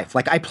my life.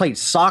 Like, I played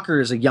soccer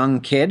as a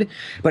young kid,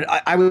 but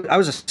I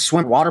was a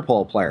swim water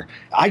polo player.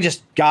 I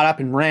just got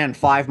up and ran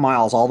 5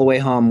 miles all the way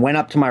home, went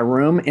up to my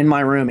room,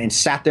 and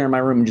sat there in my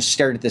room and just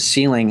stared at the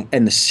ceiling,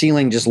 and the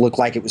ceiling just looked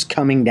like it was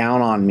coming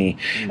down on me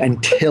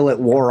until it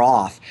wore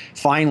off,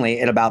 finally,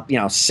 at about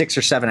 6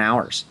 or 7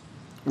 hours.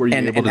 Were you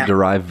able to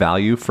derive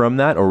value from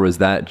that, or was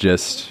that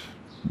just...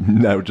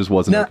 No, it just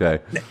wasn't okay.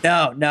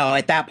 No.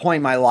 At that point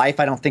in my life,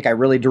 I don't think I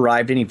really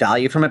derived any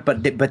value from it.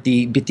 But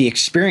the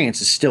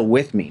experience is still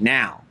with me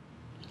now.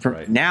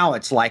 Now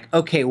it's like,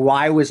 okay,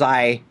 why was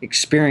I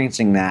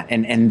experiencing that?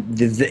 And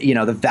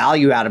the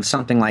value out of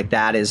something like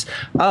that is,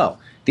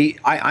 the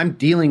I'm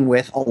dealing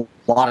with a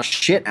lot of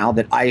shit now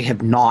that I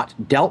have not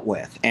dealt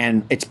with,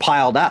 and it's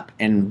piled up,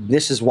 and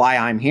this is why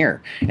I'm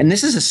here. And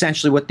this is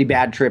essentially what the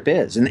bad trip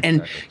is.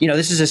 And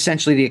this is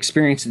essentially the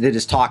experience that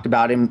is talked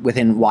about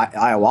within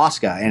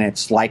ayahuasca. And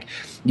it's like,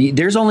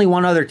 there's only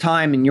one other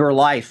time in your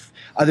life,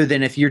 other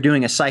than if you're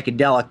doing a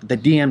psychedelic, the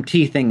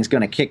DMT thing is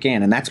going to kick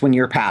in, and that's when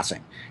you're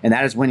passing, and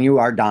that is when you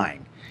are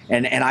dying.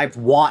 And I've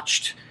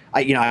watched,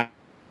 I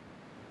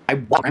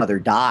watched my mother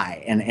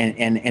die, and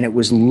it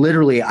was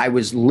literally, I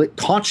was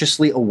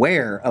consciously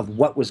aware of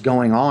what was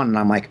going on, and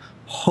I'm like,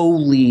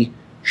 holy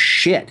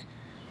shit,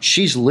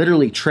 she's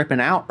literally tripping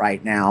out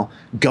right now,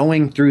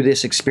 going through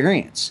this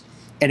experience.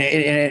 And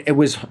it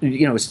was,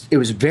 it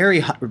was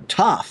very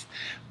tough,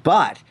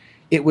 but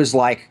it was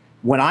like,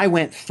 when I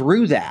went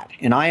through that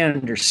and I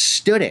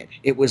understood it,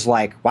 it was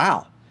like,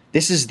 wow,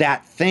 this is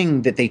that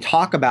thing that they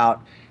talk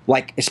about,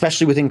 like,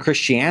 especially within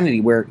Christianity,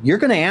 where you're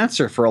going to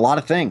answer for a lot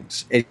of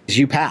things as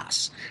you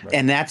pass. Right.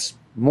 And that's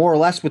more or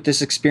less what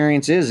this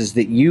experience is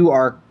that you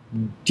are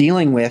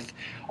dealing with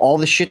all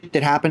the shit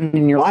that happened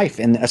in your life,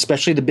 and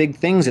especially the big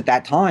things at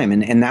that time.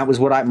 And that was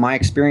what my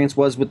experience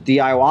was with the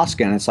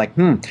ayahuasca. And it's like,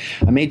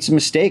 I made some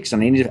mistakes,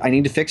 and I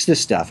need to fix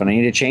this stuff, and I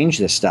need to change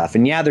this stuff.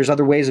 And yeah, there's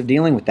other ways of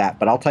dealing with that,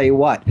 but I'll tell you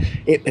what,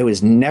 it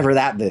was never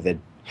that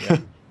vivid. Yeah.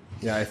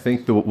 Yeah, I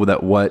think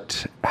that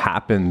what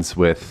happens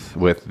with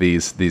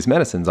these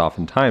medicines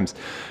oftentimes,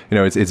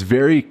 it's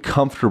very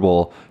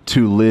comfortable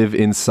to live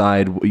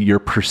inside your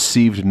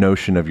perceived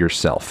notion of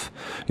yourself.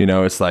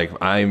 It's like,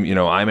 I'm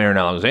Aaron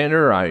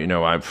Alexander.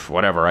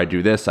 I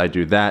do this, I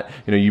do that.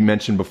 You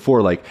mentioned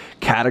before, like,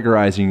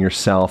 categorizing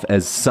yourself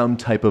as some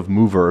type of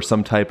mover or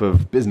some type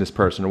of business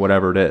person or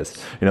whatever it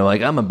is.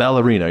 Like, I'm a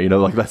ballerina.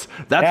 Like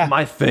that's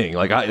my thing.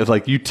 Like, it's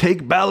like, you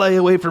take ballet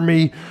away from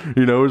me.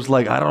 It's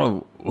like, I don't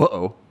know.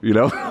 Whoa,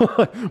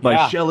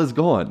 my shell is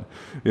gone.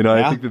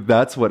 I think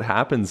that's what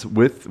happens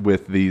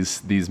with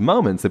these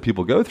moments that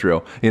people go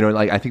through.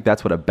 Like, I think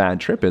that's what a bad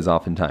trip is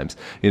oftentimes.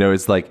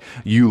 It's like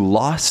you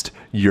lost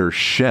your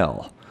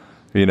shell,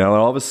 and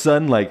all of a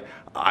sudden, like,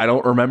 I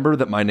don't remember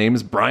that my name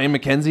is Brian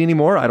McKenzie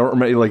anymore. I don't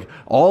remember, like,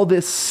 all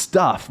this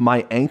stuff,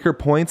 my anchor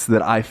points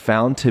that I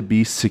found to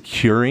be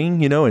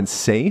securing, and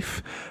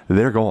safe,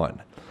 they're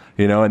gone.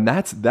 And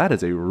that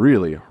is a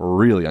really,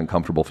 really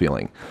uncomfortable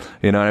feeling,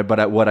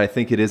 but what I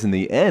think it is in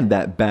the end,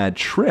 that bad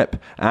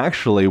trip,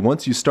 actually,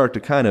 once you start to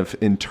kind of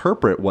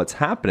interpret what's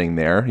happening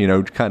there,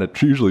 kind of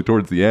usually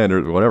towards the end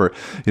or whatever,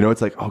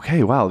 it's like,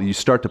 okay, wow, you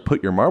start to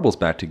put your marbles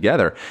back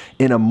together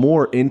in a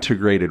more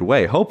integrated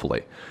way,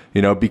 hopefully,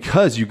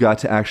 because you got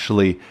to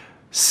actually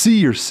see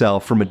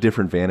yourself from a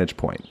different vantage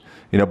point.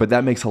 But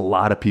that makes a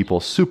lot of people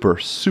super,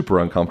 super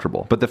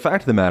uncomfortable. But the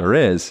fact of the matter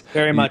is...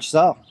 Very much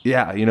so.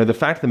 Yeah, the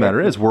fact of the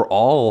matter is we're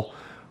all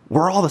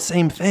the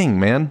same thing,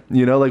 man.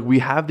 Like, we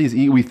have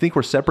we think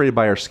we're separated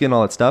by our skin,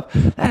 all that stuff.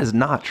 That is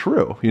not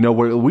true.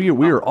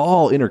 We are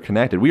all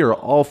interconnected. We are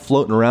all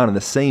floating around in the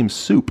same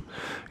soup.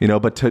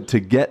 But to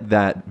get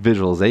that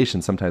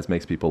visualization sometimes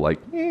makes people like,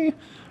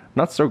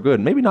 not so good.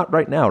 Maybe not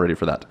right now ready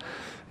for that.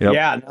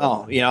 Yeah,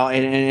 no,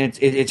 and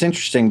it's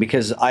interesting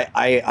because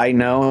I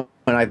know,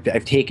 and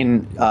I've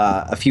taken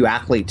a few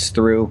athletes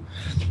through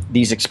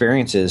these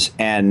experiences,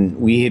 and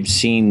we have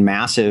seen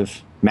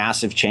massive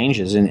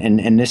changes,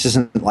 and this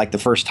isn't like the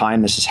first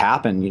time this has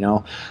happened.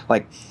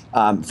 Like,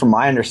 from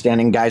my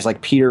understanding, guys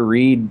like Peter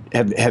Reed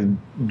have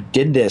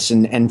did this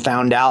and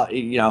found out.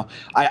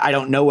 I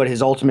don't know what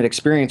his ultimate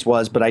experience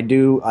was, but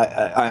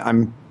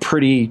I'm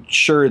pretty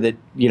sure that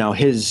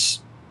his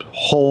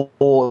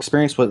whole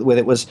experience with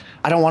it was,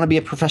 I don't want to be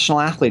a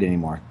professional athlete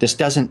anymore. This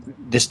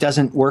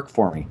doesn't work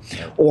for me.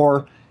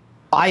 Or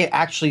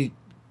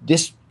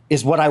this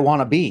is what I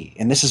want to be,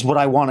 and this is what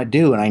I want to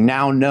do, and I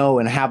now know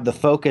and have the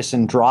focus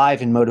and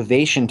drive and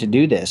motivation to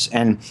do this.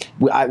 And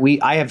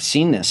I have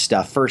seen this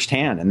stuff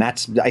firsthand, and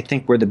that's, I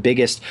think, where the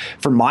biggest,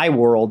 for my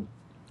world,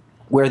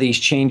 where these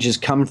changes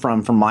come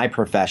from my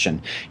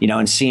profession,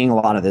 and seeing a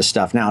lot of this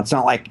stuff. Now, it's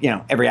not like,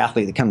 every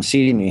athlete that comes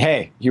see me,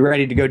 hey, you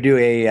ready to go do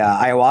a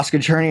ayahuasca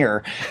journey?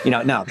 Or,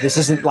 no, this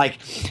isn't like,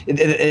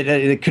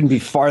 it couldn't be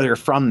farther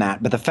from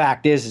that. But the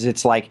fact is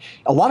it's like,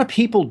 a lot of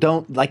people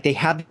don't, like, they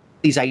have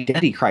these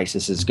identity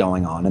crises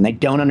going on, and they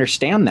don't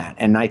understand that.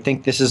 And I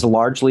think this is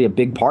largely a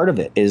big part of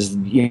it is,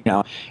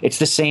 it's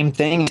the same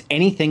thing as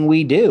anything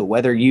we do,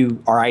 whether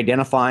you are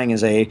identifying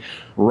as a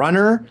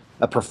runner,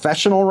 a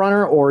professional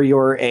runner, or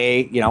you're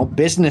a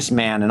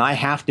businessman, and I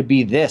have to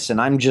be this, and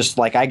I'm just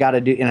like, I got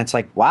to do, and it's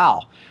like,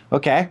 wow,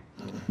 okay,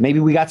 maybe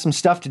we got some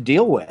stuff to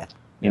deal with,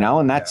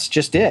 and that's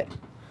just it.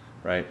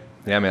 Right.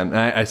 Yeah, man.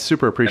 I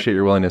super appreciate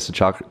your willingness to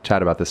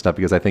chat about this stuff,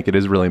 because I think it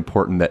is really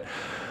important that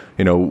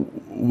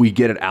we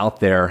get it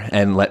out there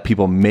and let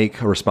people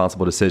make a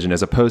responsible decision,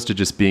 as opposed to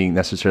just being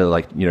necessarily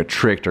like,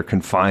 tricked or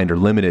confined or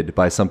limited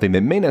by something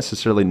that may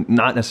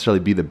not necessarily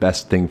be the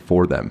best thing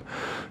for them.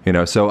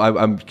 So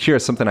I'm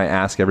curious, something I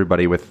ask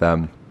everybody with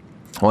on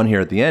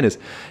here at the end is,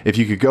 if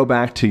you could go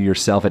back to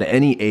yourself at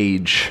any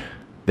age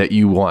that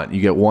you want,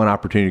 you get one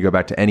opportunity to go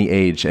back to any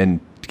age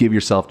and give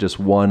yourself just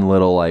one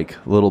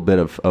little bit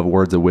of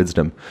words of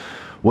wisdom,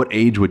 what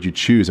age would you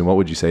choose, and what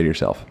would you say to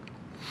yourself?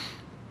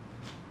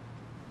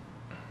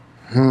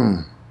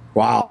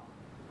 Wow.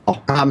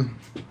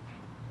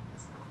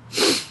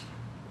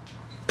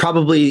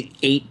 Probably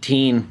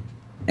 18.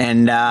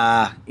 And,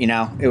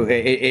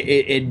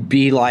 it'd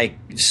be like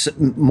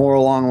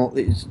more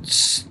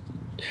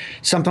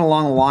something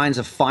along the lines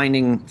of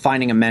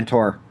finding a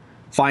mentor,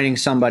 finding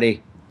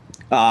somebody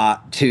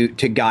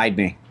to guide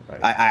me.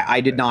 Right.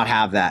 I did not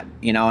have that,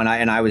 and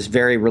I was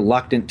very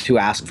reluctant to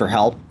ask for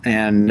help.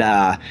 And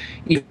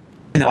even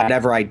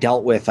whatever I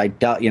dealt with, I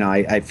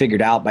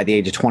figured out by the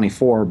age of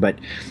 24. But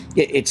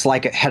it's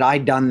like, had I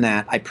done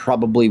that, I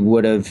probably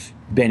would have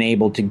been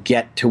able to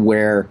get to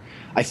where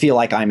I feel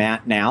like I'm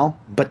at now.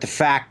 But the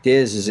fact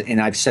is, and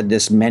I've said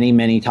this many,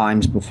 many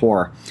times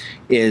before,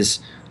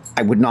 is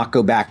I would not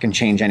go back and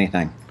change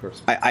anything. Of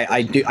course.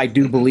 I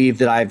do believe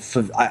that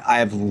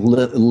I've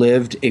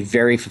lived a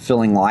very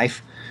fulfilling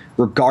life,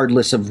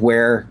 regardless of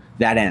where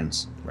that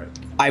ends. Right.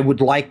 I would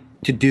like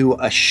to do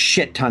a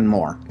shit ton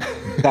more,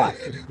 but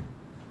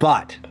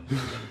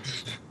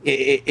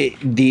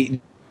the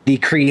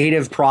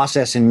creative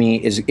process in me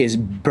is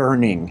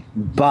burning.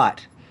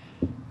 But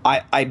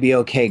I'd be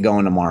okay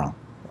going tomorrow.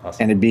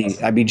 Awesome. And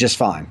I'd be just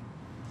fine.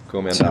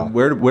 Cool, man. So,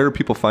 where do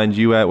people find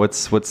you at? Where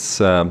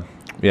can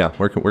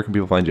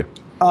people find you?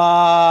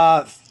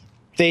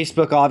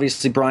 Facebook,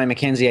 obviously, Brian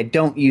McKenzie. I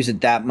don't use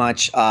it that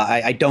much.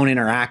 I don't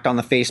interact on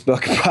the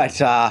Facebook,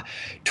 but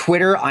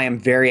Twitter I am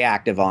very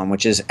active on,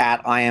 which is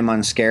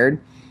 @IamUnscared.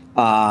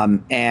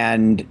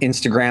 And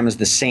Instagram is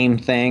the same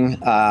thing.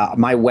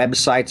 My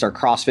websites are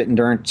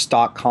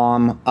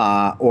CrossFitEndurance.com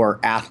or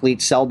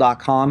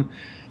AthleteCell.com.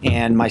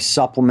 And my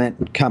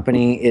supplement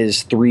company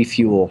is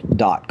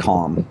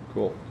 3fuel.com.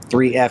 Cool.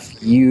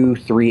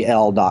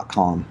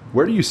 3FU3L.com.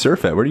 Where do you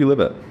surf at? Where do you live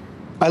at?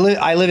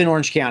 I live in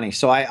Orange County,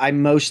 so I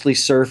mostly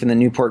surf in the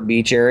Newport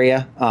Beach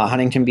area,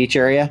 Huntington Beach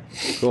area.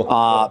 Cool.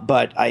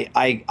 But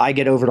I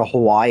get over to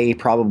Hawaii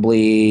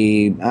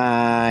probably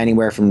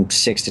anywhere from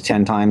 6 to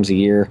 10 times a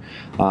year.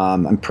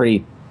 I'm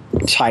pretty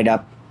tied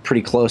up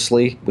pretty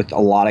closely with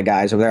a lot of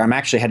guys over there. I'm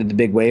actually headed to the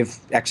Big Wave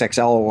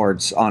XXL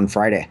Awards on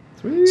Friday.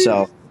 Sweet.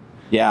 So,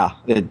 yeah,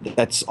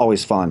 that's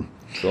always fun.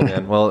 Cool,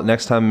 man. Well,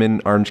 next time I'm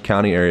in Orange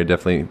County area,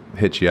 definitely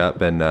hit you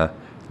up and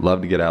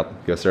love to get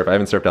out, go surf. I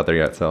haven't surfed out there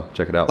yet, so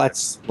check it out.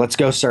 Let's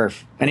go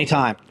surf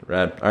anytime.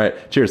 Rad. All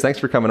right. Cheers. Thanks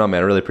for coming on,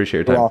 man. I really appreciate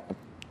your time. You're welcome.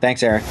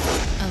 Thanks, Eric.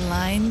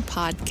 Align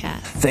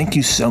Podcast. Thank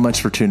you so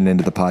much for tuning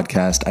into the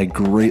podcast. I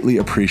greatly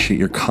appreciate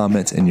your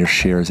comments and your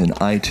shares in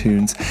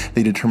iTunes.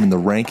 They determine the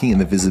ranking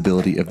and the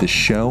visibility of the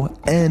show,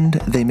 and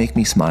they make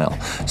me smile.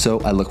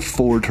 So I look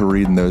forward to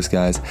reading those,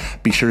 guys.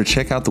 Be sure to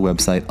check out the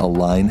website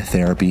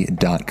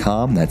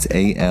aligntherapy.com. That's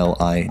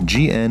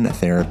ALIGN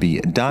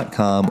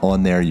therapy.com.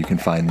 On there, you can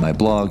find my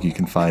blog. You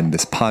can find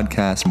this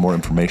podcast, more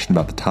information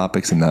about the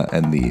topics and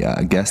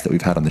the guests that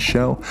we've had on the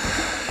show.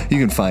 You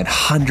can find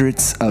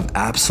hundreds of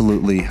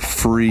absolutely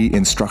free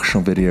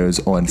instructional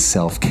videos on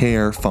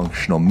self-care,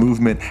 functional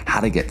movement, how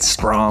to get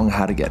strong,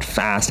 how to get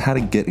fast, how to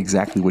get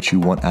exactly what you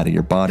want out of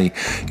your body.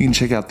 You can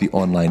check out the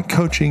online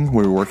coaching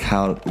where we work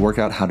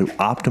out how to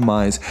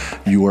optimize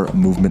your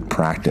movement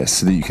practice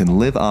so that you can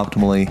live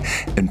optimally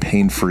and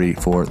pain-free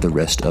for the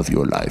rest of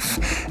your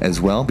life. As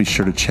well, be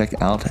sure to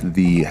check out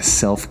the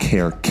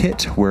self-care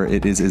kit where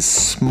it is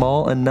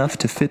small enough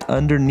to fit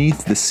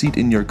underneath the seat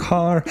in your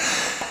car.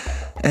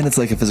 And it's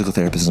like a physical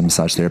therapist and a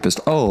massage therapist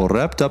all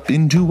wrapped up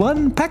into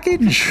one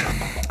package.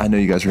 I know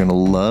you guys are going to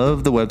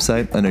love the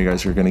website. I know you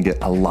guys are going to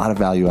get a lot of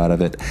value out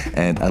of it.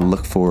 And I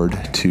look forward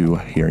to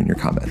hearing your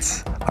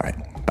comments. All right.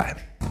 Bye.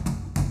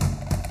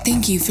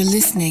 Thank you for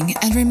listening,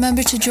 and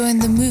remember to join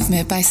the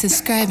movement by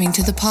subscribing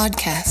to the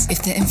podcast.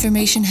 If the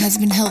information has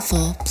been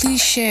helpful,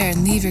 please share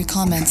and leave your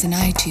comments in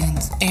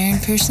iTunes. Aaron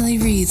personally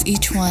reads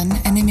each one,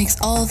 and it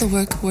makes all the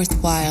work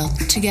worthwhile.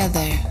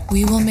 Together,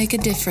 we will make a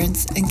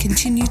difference and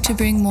continue to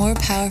bring more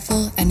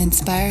powerful and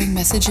inspiring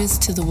messages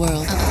to the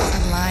world.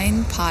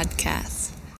 Align Podcast.